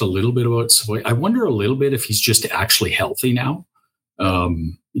noticed a little bit about Savoy, I wonder a little bit if he's just actually healthy now,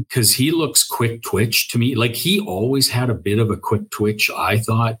 because he looks quick twitch to me. Like, he always had a bit of a quick twitch, I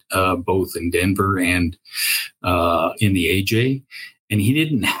thought, both in Denver and in the AJ, and he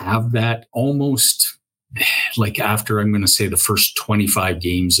didn't have that almost. Like, after, I'm going to say, the first 25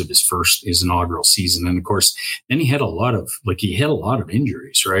 games of his inaugural season. And of course, then he had a lot of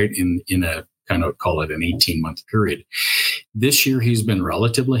injuries, right? In a kind of, call it an 18-month period. This year, he's been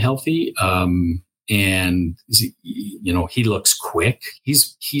relatively healthy. And he looks quick.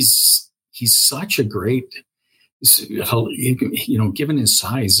 He's such a great, given his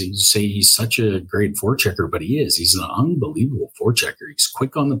size, you say he's such a great forechecker, but he's an unbelievable forechecker. He's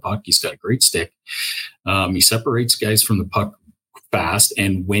quick on the puck. He's got a great stick. He separates guys from the puck fast.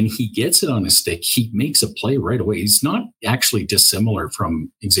 And when he gets it on his stick, he makes a play right away. He's not actually dissimilar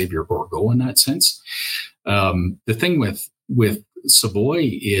from Xavier Bourgault in that sense. The thing with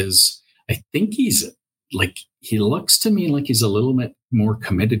Savoy is, I think he looks to me like he's a little bit more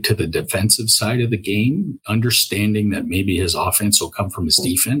committed to the defensive side of the game, understanding that maybe his offense will come from his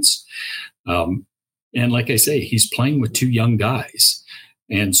defense. And like I say, he's playing with two young guys.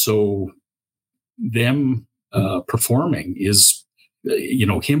 And so them performing is,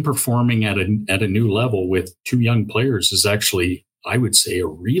 him performing at a new level with two young players is actually, I would say, a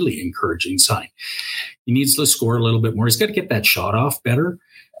really encouraging sign. He needs to score a little bit more. He's got to get that shot off better.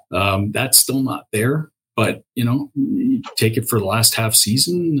 That's still not there. But, take it for the last half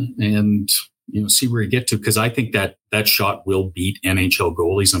season and, see where you get to. Because I think that shot will beat NHL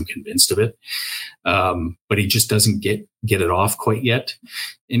goalies. I'm convinced of it. But he just doesn't get it off quite yet.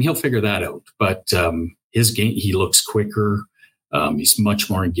 And he'll figure that out. But his game, he looks quicker. He's much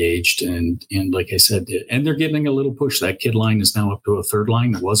more engaged. And like I said, and they're getting a little push. That kid line is now up to a third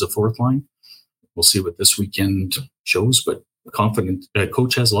line. It was a fourth line. We'll see what this weekend shows. But confident,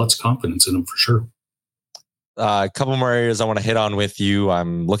 coach has lots of confidence in him for sure. A couple more areas I want to hit on with you.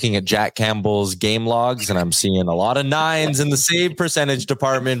 I'm looking at Jack Campbell's game logs, and I'm seeing a lot of 9s in the save percentage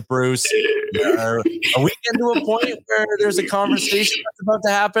department, Bruce. Are we getting to a point where there's a conversation that's about to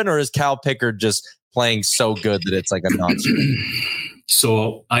happen, or is Cal Pickard just playing so good that it's like a non-starter?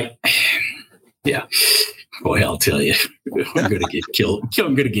 So yeah, boy, I'll tell you, I'm going to get killed.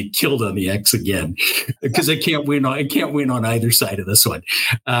 I'm going to get killed on the X again because I can't win on either side of this one.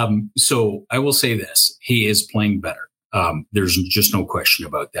 So I will say this: he is playing better. There's just no question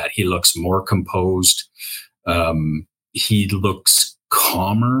about that. He looks more composed. He looks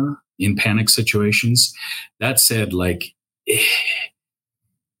calmer in panic situations. That said, like, he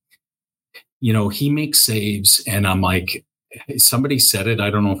makes saves, and I'm like, somebody said it. I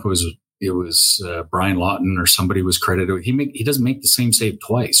don't know if it was Brian Lawton or somebody was credited. He doesn't make the same save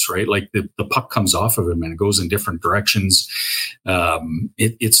twice, right? Like the puck comes off of him and it goes in different directions.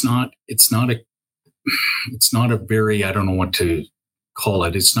 It's not a very, I don't know what to call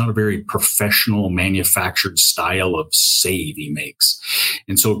it. It's not a very professional manufactured style of save he makes.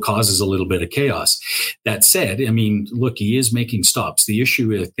 And so it causes a little bit of chaos. That said, I mean, look, he is making stops. The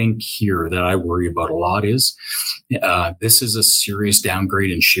issue I think here that I worry about a lot is this is a serious downgrade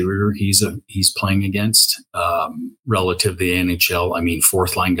in shooter he's playing against relative to the NHL. I mean,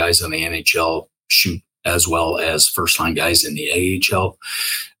 fourth line guys in the NHL shoot as well as first line guys in the AHL.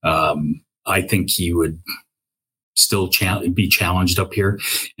 I think he would still be challenged up here.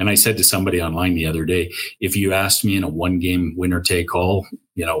 And I said to somebody online the other day, if you asked me in a one game winner take all,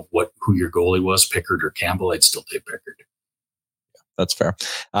 who your goalie was, Pickard or Campbell, I'd still take Pickard. That's fair.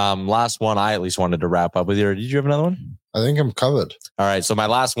 Last one, I at least wanted to wrap up with you. Did you have another one? I think I'm covered. All right. So my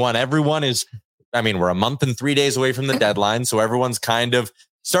last one, we're a month and 3 days away from the deadline. So everyone's kind of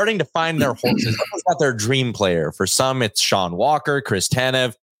starting to find their horses. Everyone's got their dream player. For some, it's Sean Walker, Chris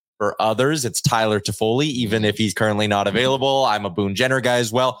Tanev. For others, it's Tyler Toffoli, even if he's currently not available. I'm a Boone Jenner guy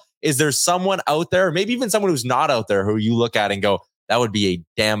as well. Is there someone out there, maybe even someone who's not out there, who you look at and go, that would be a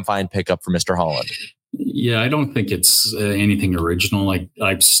damn fine pickup for Mr. Holland? Yeah, I don't think it's anything original.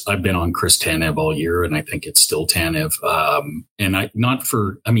 I've been on Chris Tanev all year, and I think it's still Tanev.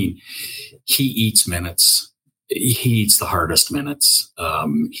 He eats minutes. He eats the hardest minutes.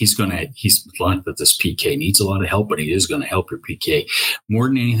 He's like that this PK needs a lot of help, but he is going to help your PK. More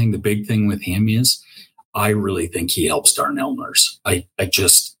than anything, the big thing with him is I really think he helps Darnell Nurse.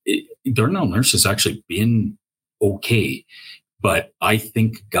 Darnell Nurse has actually been okay, but I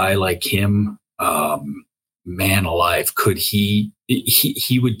think a guy like him, man alive, could he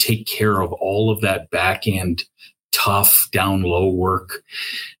would take care of all of that back end tough down low work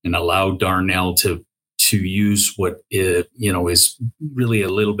and allow Darnell to use what is really a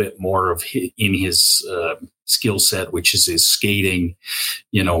little bit more of in his skill set, which is his skating,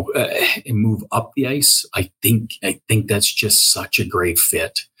 and move up the ice. I think that's just such a great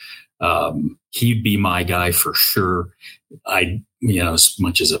fit. He'd be my guy for sure. As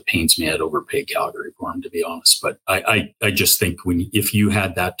much as it pains me, I'd overpay Calgary for him, to be honest. But I just think if you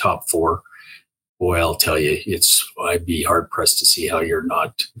had that top four, boy, I'll tell you, I'd be hard pressed to see how you're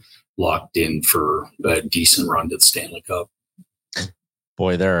not locked in for a decent run to the Stanley Cup.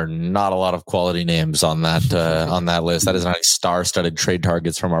 Boy, there are not a lot of quality names on that list. That is not a star-studded trade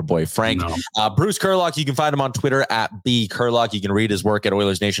targets from our boy Frank. No. Bruce Kurlock, you can find him on Twitter at @BKurlock. You can read his work at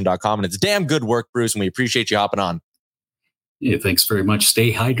OilersNation.com, and it's damn good work, Bruce, and we appreciate you hopping on. Yeah, thanks very much.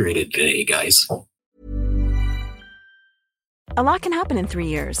 Stay hydrated today, guys. A lot can happen in 3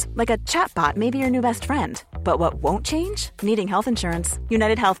 years, like a chatbot may be your new best friend. But what won't change? Needing health insurance.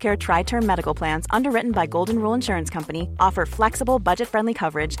 United Healthcare Tri-Term Medical Plans, underwritten by Golden Rule Insurance Company, offer flexible, budget-friendly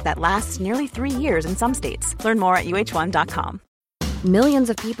coverage that lasts nearly 3 years in some states. Learn more at UH1.com. Millions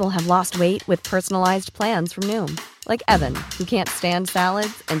of people have lost weight with personalized plans from Noom. Like Evan, who can't stand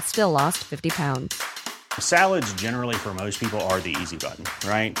salads and still lost 50 pounds. Salads generally for most people are the easy button,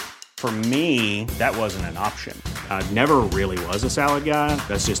 right? For me, that wasn't an option. I never really was a salad guy.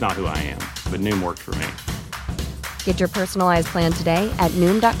 That's just not who I am. But Noom worked for me. Get your personalized plan today at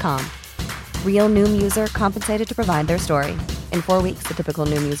Noom.com. Real Noom user compensated to provide their story. In 4 weeks, the typical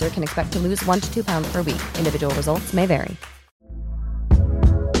Noom user can expect to lose 1 to 2 pounds per week. Individual results may vary.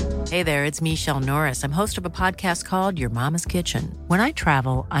 Hey there, it's Michelle Norris. I'm host of a podcast called Your Mama's Kitchen. When I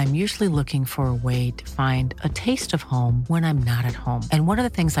travel, I'm usually looking for a way to find a taste of home when I'm not at home. And one of the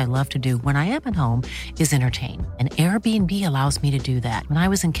things I love to do when I am at home is entertain. And Airbnb allows me to do that. When I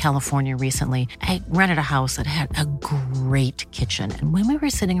was in California recently, I rented a house that had a great kitchen. And when we were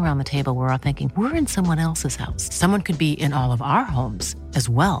sitting around the table, we're all thinking, we're in someone else's house. Someone could be in all of our homes as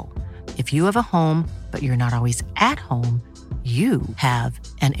well. If you have a home, but you're not always at home, you have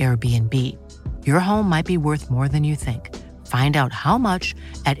an Airbnb. Your home might be worth more than you think. Find out how much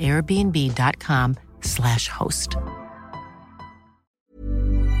at airbnb.com/host.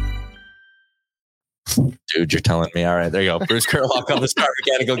 Dude, you're telling me. All right, there you go. Bruce Kurlock on the Star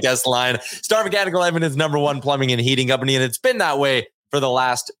Mechanical guest line. Star Mechanical Edmonton's #1 plumbing and heating company, and it's been that way for the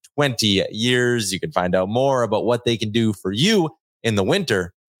last 20 years. You can find out more about what they can do for you in the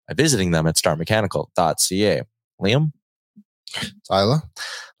winter by visiting them at startmechanical.ca. Liam? Tyler?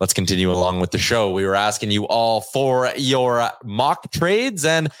 Let's continue along with the show. We were asking you all for your mock trades.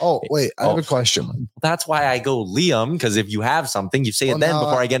 And I have a question. That's why I go Liam, because if you have something, you say it then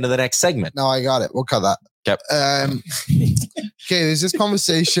before I get into the next segment. No, I got it. We'll cut that. Yep. Okay, there's this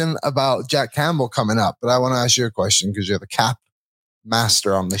conversation about Jack Campbell coming up, but I want to ask you a question because you're the cap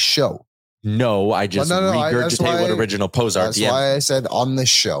master on the show. No, I just regurgitate what original pose are. That's why I said on this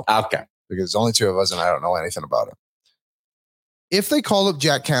show. Okay. Because there's only two of us and I don't know anything about it. If they call up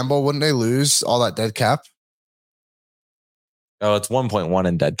Jack Campbell, wouldn't they lose all that dead cap? Oh, it's 1.1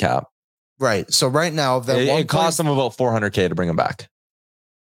 in dead cap. Right. So right now, if it costs them about $400K to bring him back.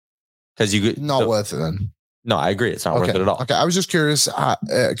 Because worth it then. No, I agree. It's not worth it at all. Okay. I was just curious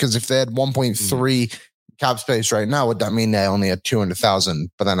because if they had 1.3 cap space right now, would that mean they only had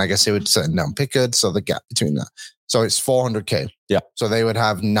 200,000? But then I guess they would send down Pickard. So the gap between that. So it's 400K. Yeah. So they would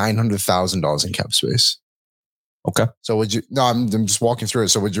have $900,000 in cap space. Okay. So would you, no, I'm just walking through it.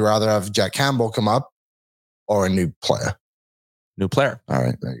 So would you rather have Jack Campbell come up or a new player? New player. All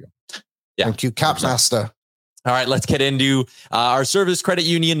right. There you go. Yeah. Thank you, Cap 100%. Master. All right, let's get into our Service Credit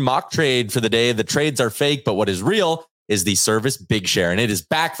Union mock trade for the day. The trades are fake, but what is real is the Service Big Share. And it is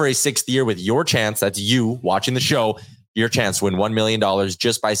back for a 6th year with your chance. That's you watching the show. Your chance to win $1 million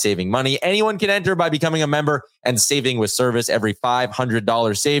just by saving money. Anyone can enter by becoming a member and saving with Service. Every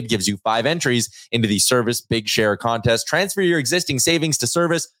 $500 saved gives you 5 entries into the Service Big Share contest. Transfer your existing savings to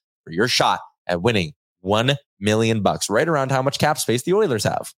Service for your shot at winning $1 million, right around how much cap space the Oilers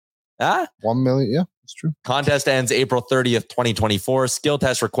have. 1 million. Yeah, that's true. Contest ends April 30th, 2024. Skill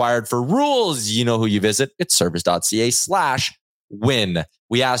test required. For rules, you know who you visit. It's service.ca/win.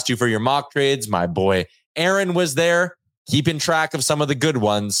 We asked you for your mock trades. My boy Aaron was there, keeping track of some of the good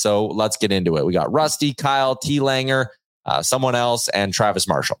ones. So let's get into it. We got Rusty, Kyle, T. Langer, someone else, and Travis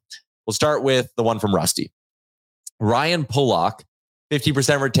Marshall. We'll start with the one from Rusty. Ryan Pulock,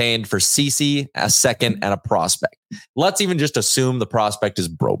 50% retained for CC, a second, and a prospect. Let's even just assume the prospect is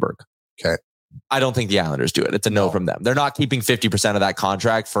Broberg. Okay. I don't think the Islanders do it. It's a no from them. They're not keeping 50% of that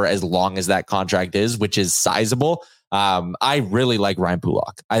contract for as long as that contract is, which is sizable. I really like Ryan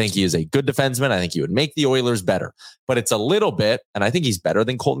Pulock. I think he is a good defenseman. I think he would make the Oilers better. But it's a little bit, and I think he's better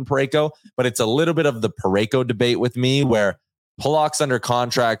than Colton Parayko, but it's a little bit of the Parayko debate with me where Pulock's under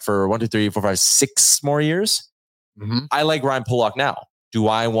contract for 1, 2, 3, 4, 5, 6 more years. Mm-hmm. I like Ryan Pulock now. Do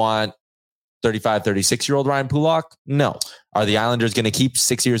I want 35, 36-year-old Ryan Pulock? No. Are the Islanders going to keep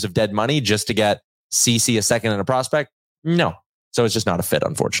 6 years of dead money just to get CC, a second, and a prospect? No. So it's just not a fit,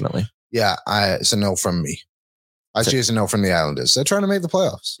 unfortunately. Yeah, it's a no from me. Actually, it's a no from the Islanders. They're trying to make the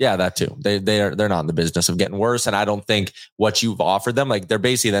playoffs. Yeah, that too. They're not in the business of getting worse, and I don't think what you've offered them, like they're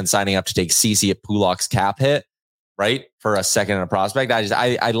basically then signing up to take CC at Pulock's cap hit, right, for a second and a prospect.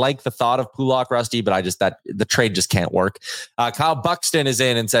 I like the thought of Pulock, Rusty, but that the trade just can't work. Kyle Buxton is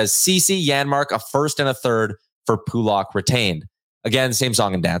in and says CC, Janmark, a first and a third for Pulock retained. Again, same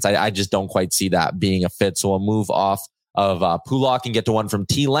song and dance. I just don't quite see that being a fit. So we'll move off of Pulock and get to one from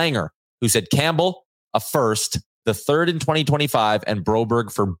T. Langer, who said Campbell, a first, the third in 2025, and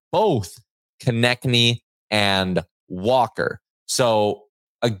Broberg for both Konechny and Walker. So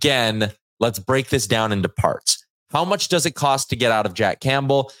again, let's break this down into parts. How much does it cost to get out of Jack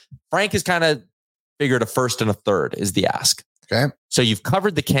Campbell? Frank has kind of figured a first and a third is the ask. Okay. So you've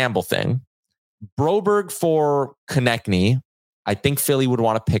covered the Campbell thing. Broberg for Konechny. I think Philly would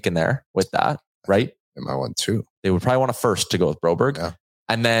want to pick in there with that, right? They might want two. They would probably want a first to go with Broberg. Yeah.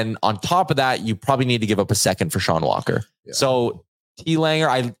 And then on top of that, you probably need to give up a second for Sean Walker. Yeah. So T.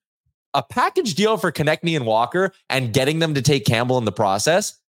 Langer, a package deal for Konechny and Walker and getting them to take Campbell in the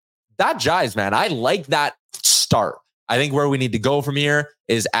process, that jives, man. I like that start. I think where we need to go from here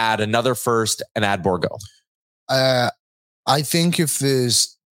is add another first and add Borgo. I think if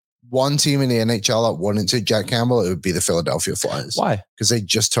there's one team in the NHL that wanted to Jack Campbell, it would be the Philadelphia Flyers. Why? Because they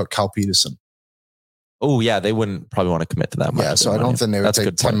just took Cal Peterson. Oh, yeah. They wouldn't probably want to commit to that much. Yeah, so I don't think they would take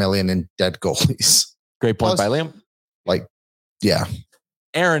 $10 million in dead goalies. Great point by Liam. Yeah.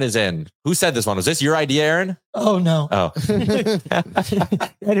 Aaron is in. Who said this one? Was this your idea, Aaron? Oh, no. Oh. I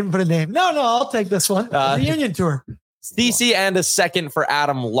didn't put a name. No, I'll take this one. Reunion tour. CC and a second for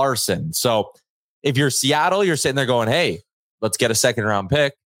Adam Larson. So if you're Seattle, you're sitting there going, hey, let's get a second round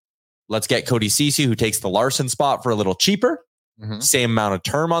pick. Let's get Cody Ceci, who takes the Larson spot for a little cheaper. Mm-hmm. Same amount of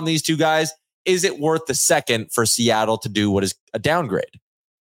term on these two guys. Is it worth the second for Seattle to do what is a downgrade?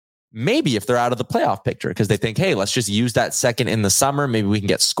 maybe if they're out of the playoff picture, because they think, hey, let's just use that second in the summer. Maybe we can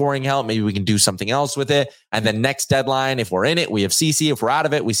get scoring help. Maybe we can do something else with it. And then next deadline, if we're in it, we have CC. If we're out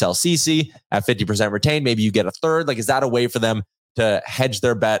of it, we sell CC at 50% retained. Maybe you get a third. Like, is that a way for them to hedge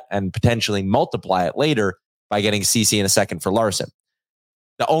their bet and potentially multiply it later by getting CC in a second for Larson?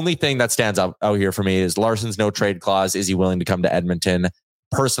 The only thing that stands out here for me is Larson's no trade clause. Is he willing to come to Edmonton?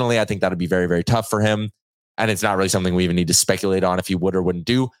 Personally, I think that would be very, very tough for him. And it's not really something we even need to speculate on if he would or wouldn't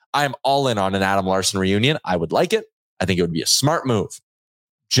do. I'm all in on an Adam Larson reunion. I would like it. I think it would be a smart move.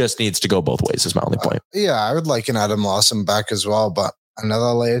 Just needs to go both ways is my only point. Yeah, I would like an Adam Larson back as well. But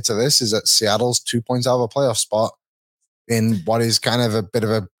another layer to this is that Seattle's 2 points out of a playoff spot in what is kind of a bit of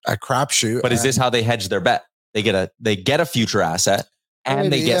a crapshoot. But is this how they hedge their bet? They get a future asset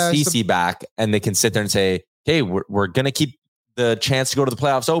and they get CC back, and they can sit there and say, hey, we're going to keep the chance to go to the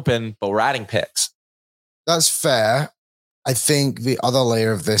playoffs open, but we're adding picks. That's fair. I think the other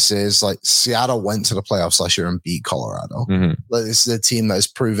layer of this is like Seattle went to the playoffs last year and beat Colorado. Mm-hmm. Like, this is a team that has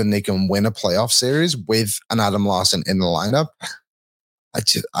proven they can win a playoff series with an Adam Larson in the lineup.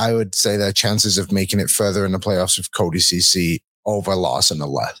 I would say their chances of making it further in the playoffs with Cody CC over a Larson are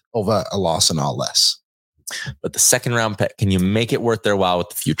less. But the second round pick, can you make it worth their while with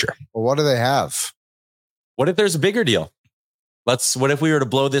the future? Well, what do they have? What if there's a bigger deal? What if we were to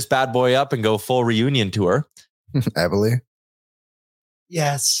blow this bad boy up and go full reunion tour? Everly?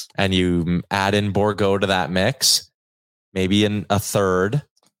 Yes. And you add in Borgo to that mix, maybe in a third.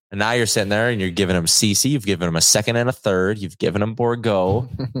 And now you're sitting there and you're giving him CC. You've given him a second and a third. You've given him Borgo.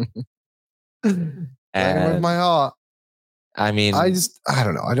 And with my heart. I mean, I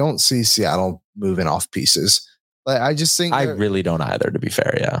don't know. I don't see Seattle moving off pieces. Like, I just think I really don't either, to be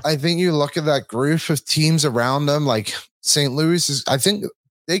fair. Yeah. I think you look at that group of teams around them, like St. Louis I think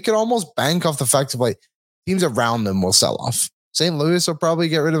they could almost bank off the fact of like teams around them will sell off. St. Louis will probably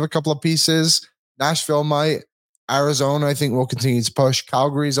get rid of a couple of pieces. Nashville might. Arizona, I think, will continue to push.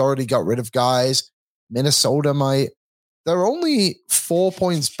 Calgary's already got rid of guys. Minnesota might. They're only 4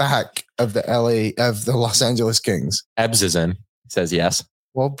 points back of the Los Angeles Kings. Ebbs is in. Says yes.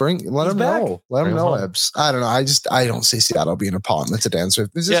 Well, let him know. Let him know, Ebbs. I don't know. I don't see Seattle being a partner to dance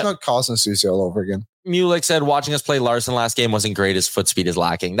with. This is not Carson Soucy all over again. Mulick said, watching us play Larson last game wasn't great. His foot speed is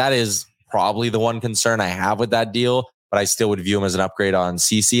lacking. That is probably the one concern I have with that deal, but I still would view him as an upgrade on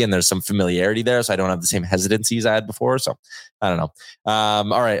CC, and there's some familiarity there, so I don't have the same hesitancies I had before. So I don't know.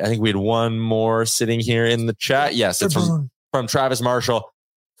 All right. I think we had one more sitting here in the chat. Yes, it's from Travis Marshall.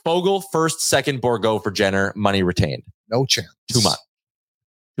 Fogle, first, second, Borgo for Jenner, money retained. No chance. Too much.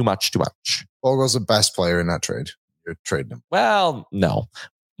 Fogle's the best player in that trade. You're trading him. Well, no.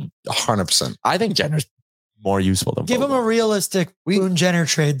 100%. I think Jenner's more useful than Give Fogle. him a realistic Boone Jenner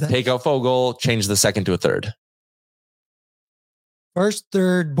trade then. Take out Fogle, change the second to a third. First,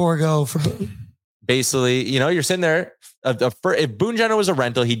 third, Borgo for Basically, you're sitting there. If Boone Jenner was a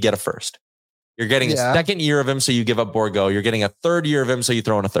rental, he'd get a first. You're getting a second year of him, so you give up Borgo. You're getting a third year of him, so you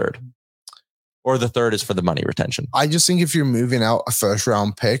throw in a third. Or the third is for the money retention. I just think if you're moving out a first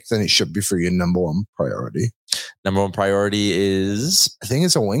round pick, then it should be for your number one priority. Number one priority is? I think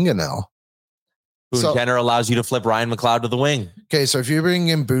it's a winger now. Boone Jenner allows you to flip Ryan McLeod to the wing. Okay, so if you bring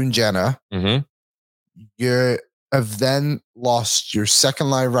in Boone Jenner, you have then lost your second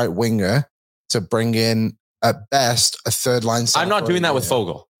line right winger to bring in, at best, a third line center. I'm not doing that with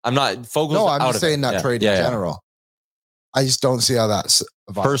Fogle. I'm not. Fogel's No, I'm just saying that trade in general. I just don't see how that's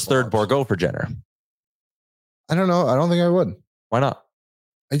first, third, Borgo for Jenner. I don't know. I don't think I would. Why not?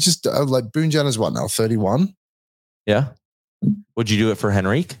 I just like Boone Jenner's what now? 31? Yeah. Would you do it for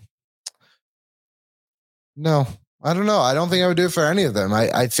Henrique? No, I don't know. I don't think I would do it for any of them.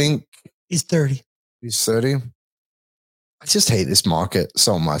 I think he's 30. He's 30. I just hate this market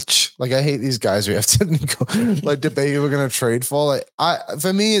so much. Like, I hate these guys we have to debate who we're going to trade for.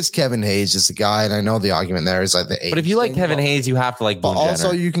 For me, it's Kevin Hayes is the guy, and I know the argument there is like the 8. But if you like Kevin Hayes, you have to like Boone Jenner. But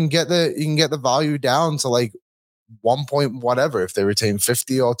also, Jenner. you can get the value down to like 1 point whatever if they retain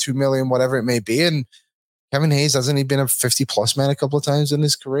 50 or 2 million, whatever it may be. And Kevin Hayes, hasn't he been a 50+ man a couple of times in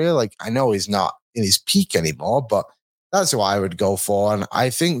his career? Like, I know he's not in his peak anymore, but that's who I would go for. And I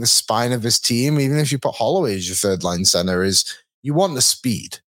think the spine of his team, even if you put Holloway as your third line center, is you want the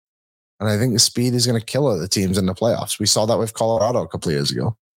speed. And I think the speed is going to kill other teams in the playoffs. We saw that with Colorado a couple of years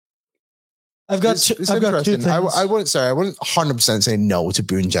ago. I've got two things. I wouldn't 100% say no to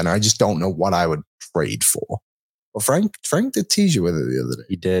Boone Jenner. I just don't know what I would trade for. Well, Frank did tease you with it the other day.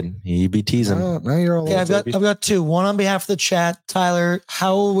 He did. He'd be teasing. Now you're all I've got two. One on behalf of the chat. Tyler,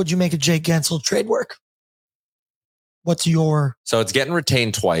 how would you make a Jake Gensel trade work? What's your... So it's getting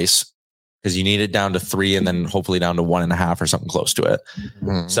retained twice. because you need it down to 3 and then hopefully down to 1.5 or something close to it.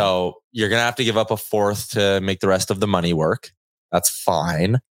 Mhm. So you're going to have to give up a 4th to make the rest of the money work. That's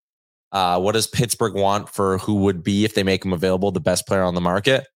fine. What does Pittsburgh want for who would be, if they make him available, the best player on the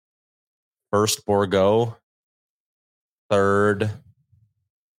market? 1st, Bourgault. 3rd,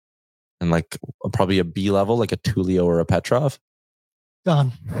 and like probably a B level, like a Tulio or a Petrov.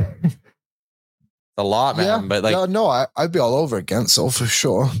 Done. A lot, man. Yeah, but like, no, I'd be all over Gensel for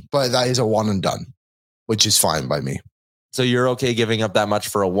sure. But that is a one and done, which is fine by me. so you're okay giving up that much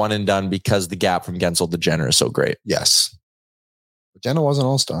for a one and done because the gap from Gensel to Jenner is so great. Yes. But Jenner was an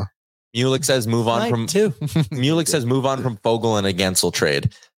all-star. Mulick says move on from Mulick says move on from Fogle and a Gensel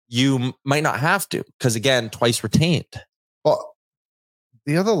trade. You might not have to, because again, twice retained. But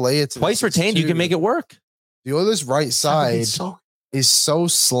the other layer to Twice this retained, you can make it work. The other's right side is so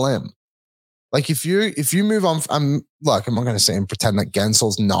slim. Like if you move on, I'm not going to say and pretend that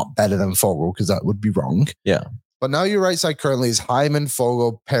Gensel's not better than Fogle, because that would be wrong. Yeah. But now your right side currently is Hyman,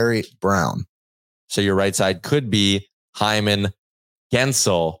 Fogle, Perry, Brown. So your right side could be Hyman,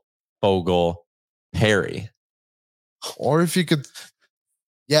 Gensel, Fogle, Perry. Or if you could,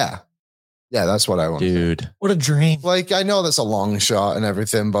 yeah, that's what I want. Dude, what a dream. Like, I know that's a long shot and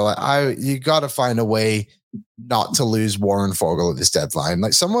everything, but like you got to find a way not to lose Warren Fogle at this deadline.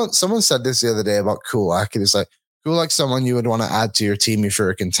 Like someone said this the other day about Kulak, and it's like Kulak's someone you would want to add to your team if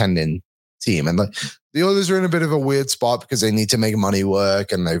you're a contending team. And like the others are in a bit of a weird spot because they need to make money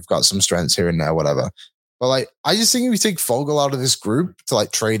work and they've got some strengths here and there, whatever. But like, I just think if you take Fogle out of this group to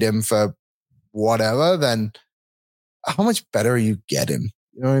like trade him for whatever, then how much better are you getting?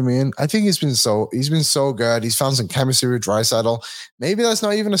 You know what I mean? I think he's been so good. He's found some chemistry with Draisaitl. Maybe that's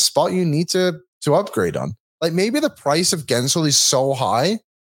not even a spot you need to upgrade on. Like maybe the price of Gensel is so high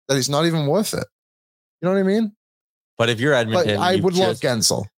that it's not even worth it. You know what I mean? but if you're Edmonton, I would love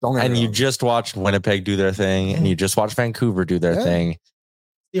Gensel. And you just watched Winnipeg do their thing, and you just watched Vancouver do their thing.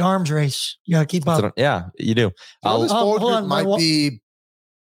 The arms race. You got to keep up. Yeah, you do. This forward group might be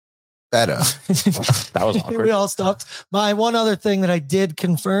better. That was awkward. We all stopped. My one other thing that I did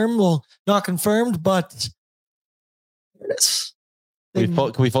confirm, well, not confirmed, but here it is. Can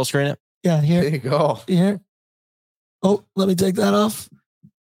we full screen it? Yeah, here. There you go. Here. Oh, let me take that off.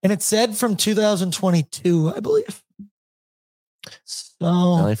 And it said from 2022, I believe.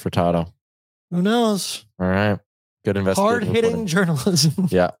 So, Nelly Furtado. Who knows? All right. Good investigation. Hard-hitting journalism.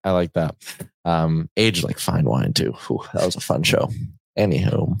 Yeah, I like that. Aged like fine wine too. Whew, that was a fun show.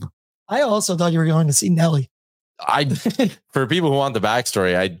 Anywho. I also thought you were going to see Nelly. For people who want the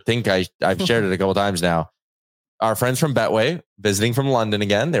backstory, I think I've shared it a couple times now. Our friends from Betway visiting from London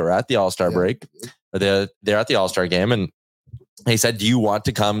again. They were at the All Star break. They're at the All Star game, and they said, "Do you want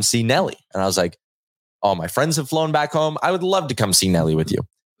to come see Nelly?" And I was like, "Oh, my friends have flown back home. I would love to come see Nelly with you."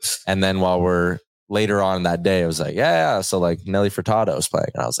 And then while we're later on that day, I was like, "Yeah." So like Nelly Furtado was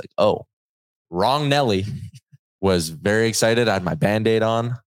playing, and I was like, "Oh, wrong Nelly." Was very excited. I had my Band-Aid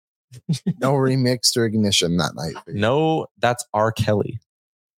on. No remixed or Ignition that night. No, that's R. Kelly.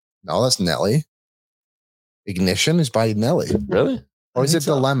 No, that's Nelly. Ignition is by Nelly. Really? Or is it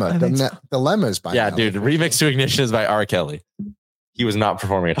Dilemma? Dilemma is by Nelly. Dude. Remix to Ignition is by R. Kelly. He was not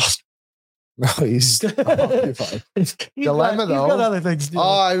performing at all. No, he's Dilemma, though. He's got other things to do. Oh,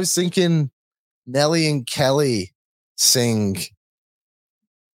 I was thinking Nelly and Kelly sing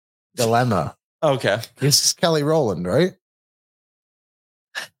Dilemma. Okay. This is Kelly Rowland, right?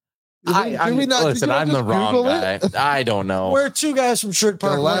 I'm the wrong guy. I don't know. We're two guys from Shirt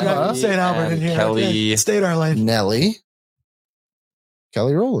Park. One guy from St. Albert in here. Kelly. Stayed our lane. Nelly.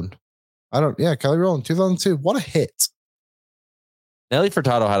 Kelly Rowland. Kelly Rowland, 2002. What a hit. Nelly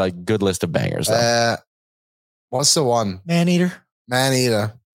Furtado had a good list of bangers, though. What's the one? Man Eater.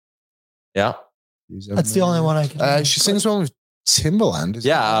 Yeah. That's the only one I can. She sings one with Timbaland.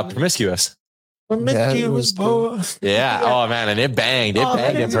 Promiscuous. Promiscuous boy. Yeah. Oh, man. And it banged. It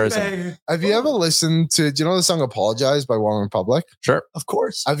banged in person. Have you ever listened to, do you know the song Apologize by One Republic? Sure. Of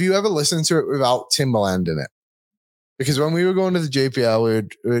course. Have you ever listened to it without Timbaland in it? Because when we were going to the JPL,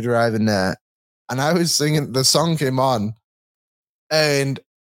 we were driving there, and I was singing, the song came on, and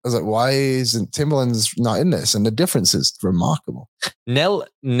I was like, why isn't Timbaland's not in this? And the difference is remarkable.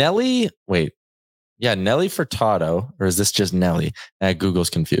 Nelly, wait. Yeah, Nelly Furtado, or is this just Nelly? Google's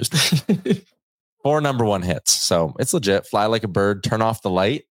confused. 4 number 1 hits. So it's legit. Fly Like a Bird, Turn Off the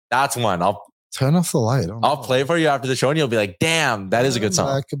Light. That's one. Turn off the light. I'll play it for you after the show and you'll be like, damn, that is a good song.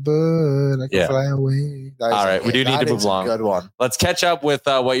 Like a bird, I can fly away. All right, we do need to move along. Good one. Let's catch up with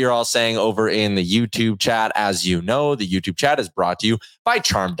what you're all saying over in the YouTube chat. As you know, the YouTube chat is brought to you by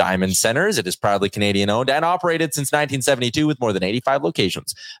Charm Diamond Centers. It is proudly Canadian owned and operated since 1972 with more than 85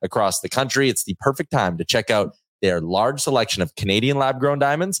 locations across the country. It's the perfect time to check out their large selection of Canadian lab-grown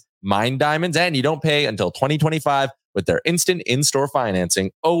diamonds, mined diamonds, and you don't pay until 2025 with their instant in-store financing.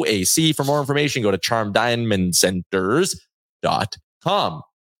 OAC. For more information, go to charmdiamondcenters.com.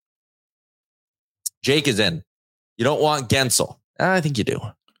 Jake is in. You don't want Gensel. I think you do.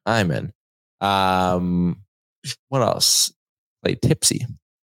 I'm in. What else? Play Tipsy.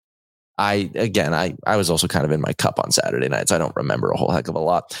 I was also kind of in my cup on Saturday night, so I don't remember a whole heck of a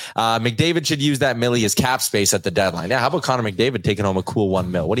lot. McDavid should use that milli as cap space at the deadline. Yeah, how about Connor McDavid taking home a cool $1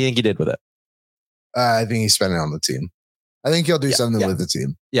 million? What do you think he did with it? I think he's spending it on the team. I think he'll do something with the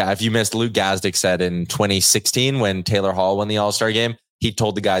team. Yeah, if you missed, Luke Gazdick said in 2016 when Taylor Hall won the All Star game, he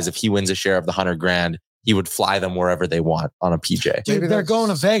told the guys if he wins a share of the $100,000, he would fly them wherever they want on a PJ. Dude, they're going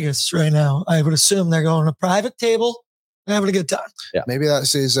to Vegas right now. I would assume they're going to a private table and having a good time. Yeah, maybe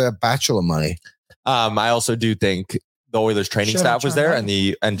that's his bachelor money. I also do think the Oilers training staff was there, and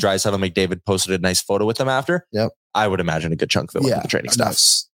Draisaitl and McDavid posted a nice photo with them after. Yep, I would imagine a good chunk of it went to the training staff.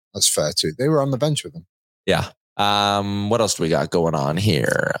 That's fair too. They were on the bench with him. Yeah. What else do we got going on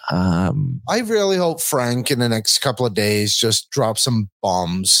here? I really hope Frank in the next couple of days just drops some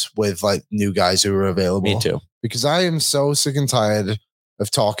bombs with like new guys who are available. Me too. Because I am so sick and tired of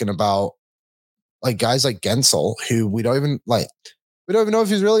talking about like guys like Gensel who we don't even know if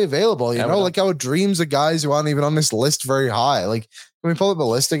he's really available. You know, like our dreams of guys who aren't even on this list very high. Like, can we pull up the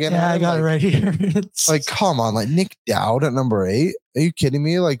list again? Yeah, I got it right here. Like, come on, like Nick Dowd at number 8. Are you kidding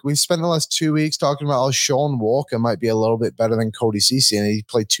me? Like, we spent the last 2 weeks talking about how Sean Walker might be a little bit better than Cody Ceci, and he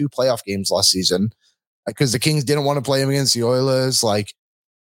played 2 playoff games last season because the Kings didn't want to play him against the Oilers. Like,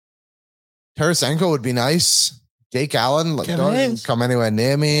 Tarasenko would be nice. Jake Allen, like, don't come anywhere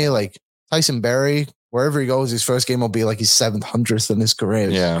near me. Like, Tyson Berry, wherever he goes, his first game will be like his 700th in his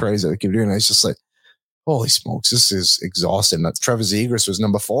career. It's crazy. They keep doing it. It's just like, holy smokes, this is exhausting. That Trevor Zegras was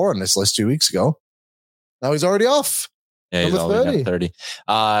number 4 on this list 2 weeks ago. Now he's already off. Yeah, he's already 30.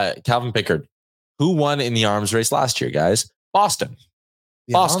 Calvin Pickard, who won in the arms race last year, guys? Boston.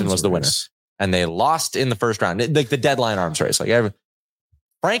 Boston was the winner. And they lost in the first round, like the deadline arms race. Like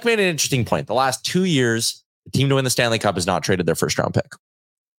Frank made an interesting point. The last 2 years, the team to win the Stanley Cup has not traded their first round pick.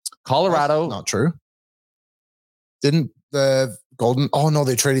 Colorado. That's not true. Didn't the Golden... Oh, no,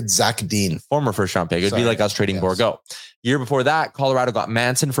 they traded Zach Dean. Former first round pick. It'd be like us trading Borgo. Year before that, Colorado got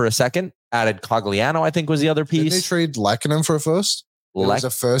Manson for a second. Added Cogliano, I think, was the other piece. Did they trade Lehkonen for a first? It was a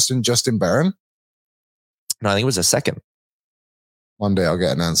first in Justin Barron? No, I think it was a second. One day I'll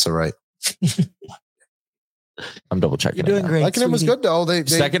get an answer right. I'm double checking. You're doing great. Lehkonen was good, though. They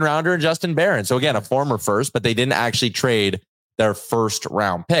second rounder and Justin Barron. So again, a former first, but they didn't actually trade their first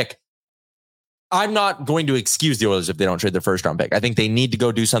round pick. I'm not going to excuse the Oilers if they don't trade their first round pick. I think they need to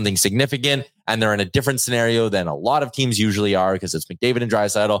go do something significant, and they're in a different scenario than a lot of teams usually are because it's McDavid and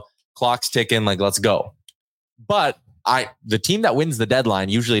Draisaitl. Clock's ticking, like, let's go. But the team that wins the deadline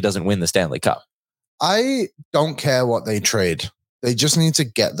usually doesn't win the Stanley Cup. I don't care what they trade. They just need to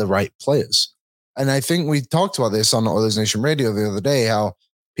get the right players. And I think we talked about this on Oilers Nation Radio the other day, how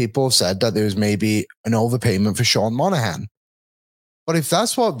people said that there was maybe an overpayment for Sean Monahan. But if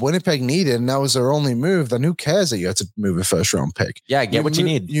that's what Winnipeg needed and that was their only move, then who cares that you had to move a first round pick? Yeah, get what you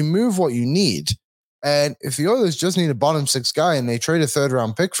need. You move what you need. And if the Oilers just need a bottom 6 guy and they trade a third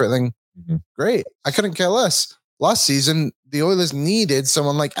round pick for it, then great. I couldn't care less. Last season, the Oilers needed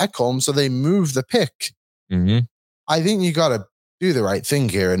someone like Ekholm, so they moved the pick. I think you got to do the right thing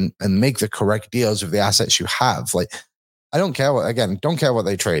here and make the correct deals with the assets you have. Like, I don't care what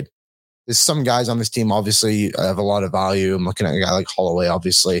they trade. There's some guys on this team, obviously, have a lot of value. I'm looking at a guy like Holloway,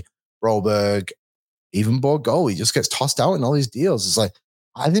 obviously, Broberg, even Borgo. He just gets tossed out in all these deals. It's like,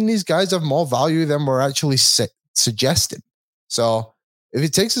 I think these guys have more value than we're actually suggesting. So if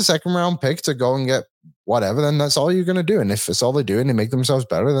it takes a second round pick to go and get whatever, then that's all you're going to do. And if it's all they do and they make themselves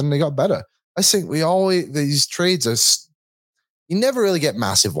better, then they got better. I think these trades are, you never really get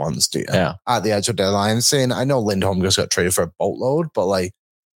massive ones, do you? Yeah. At the edge of deadline. Saying, I know Lindholm just got traded for a boatload, but like,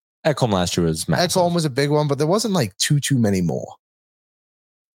 Ekholm last year was massive. Ekholm was a big one, but there wasn't like too many more.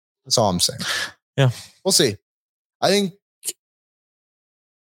 That's all I'm saying. Yeah. We'll see. I think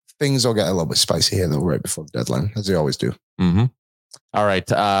things will get a little bit spicy here, though, right before the deadline, as they always do. All right.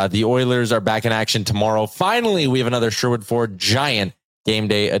 The Oilers are back in action tomorrow. Finally, we have another Sherwood Ford Giant game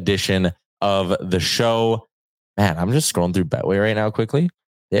day edition of the show. Man, I'm just scrolling through Betway right now quickly.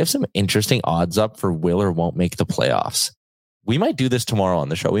 They have some interesting odds up for will or won't make the playoffs. We might do this tomorrow on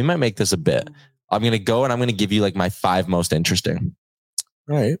the show. We might make this a bit. I'm going to go and I'm going to give you like my 5 most interesting.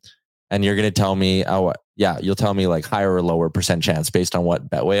 Right. And you're going to tell me, you'll tell me like higher or lower % chance based on what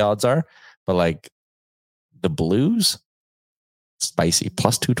Betway odds are. But like the Blues, spicy,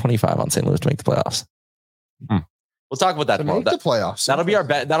 plus 225 on St. Louis to make the playoffs. We'll talk about that tomorrow. Make the playoffs. That'll be our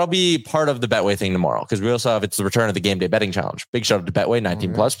bet. That'll be part of the Betway thing tomorrow because we also have it's the return of the game day betting challenge. Big shout out to Betway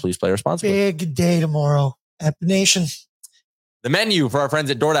 19 plus. Please play responsibly. Big day tomorrow at the Nation. The menu for our friends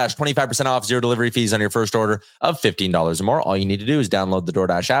at DoorDash, 25% off, 0 delivery fees on your first order of $15 or more. All you need to do is download the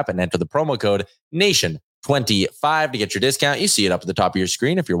DoorDash app and enter the promo code NATION25 to get your discount. You see it up at the top of your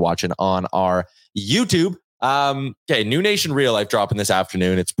screen if you're watching on our YouTube. Okay, new Nation Real Life dropping this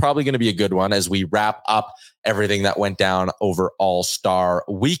afternoon. It's probably going to be a good one as we wrap up everything that went down over All Star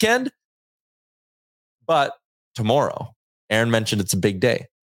weekend. But tomorrow, Aaron mentioned it's a big day.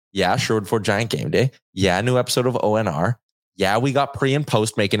 Yeah, Sherwood Ford Giant game day. Yeah, new episode of ONR. Yeah, we got pre and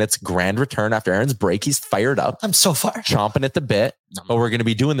post making its grand return after Aaron's break. He's fired up. I'm so fired. Chomping at the bit. But we're going to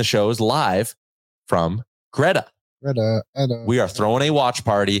be doing the shows live from Greta. We are throwing a watch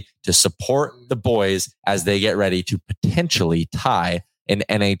party to support the boys as they get ready to potentially tie an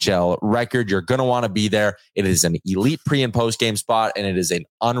NHL record. You're going to want to be there. It is an elite pre and post game spot, and it is an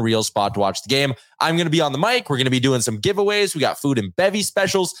unreal spot to watch the game. I'm going to be on the mic. We're going to be doing some giveaways. We got food and bevy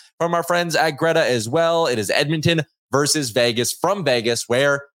specials from our friends at Greta as well. It is Edmonton versus Vegas from Vegas,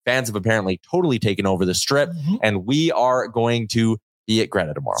 where fans have apparently totally taken over the strip. And we are going to be at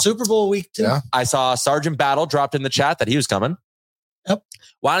Greta tomorrow. Super Bowl week too. Yeah. I saw Sergeant Battle dropped in the chat that he was coming. Yep.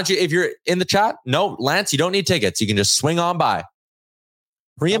 Why don't you, if you're in the chat, no, Lance, you don't need tickets. You can just swing on by.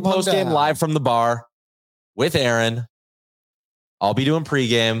 Pre and post game live from the bar with Aaron. I'll be doing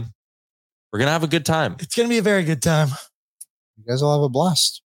pregame. We're going to have a good time. It's going to be a very good time. You guys will have a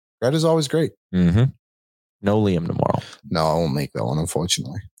blast. Greta's always great. No Liam tomorrow. No, I won't make that one,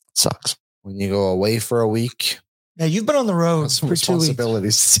 unfortunately. Sucks. When you go away for a week, Yeah, you've been on the road some for 2 weeks.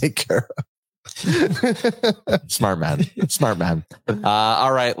 responsibilities to take care of. Smart man. Smart man.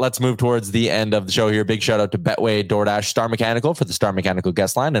 All right, let's move towards the end of the show here. Big shout out to Betway, DoorDash, Star Mechanical for the Star Mechanical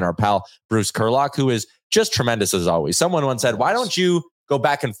guest line, and our pal Bruce Kurlock, who is just tremendous as always. Someone once said, why don't you go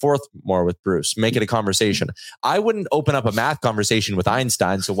back and forth more with Bruce? Make it a conversation. I wouldn't open up a math conversation with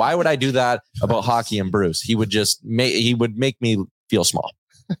Einstein, so why would I do that about hockey and Bruce? He would just make me feel small.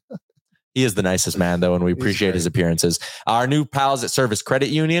 He is the nicest man, though, and we appreciate his appearances. Our new pals at Service Credit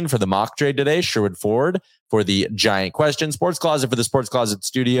Union for the mock trade today, Sherwood Ford for the Giant Question, Sports Closet for the Sports Closet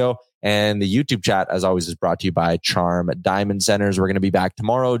Studio, and the YouTube chat, as always, is brought to you by Charm Diamond Centers. We're going to be back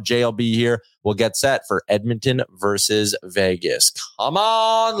tomorrow. Jay will be here. We'll get set for Edmonton versus Vegas. Come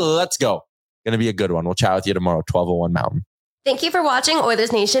on, let's go. Going to be a good one. We'll chat with you tomorrow, 12:01 Mountain. Thank you for watching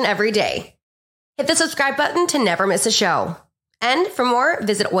Oilers Nation every day. Hit the subscribe button to never miss a show. And for more,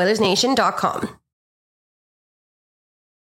 visit OilersNation.com.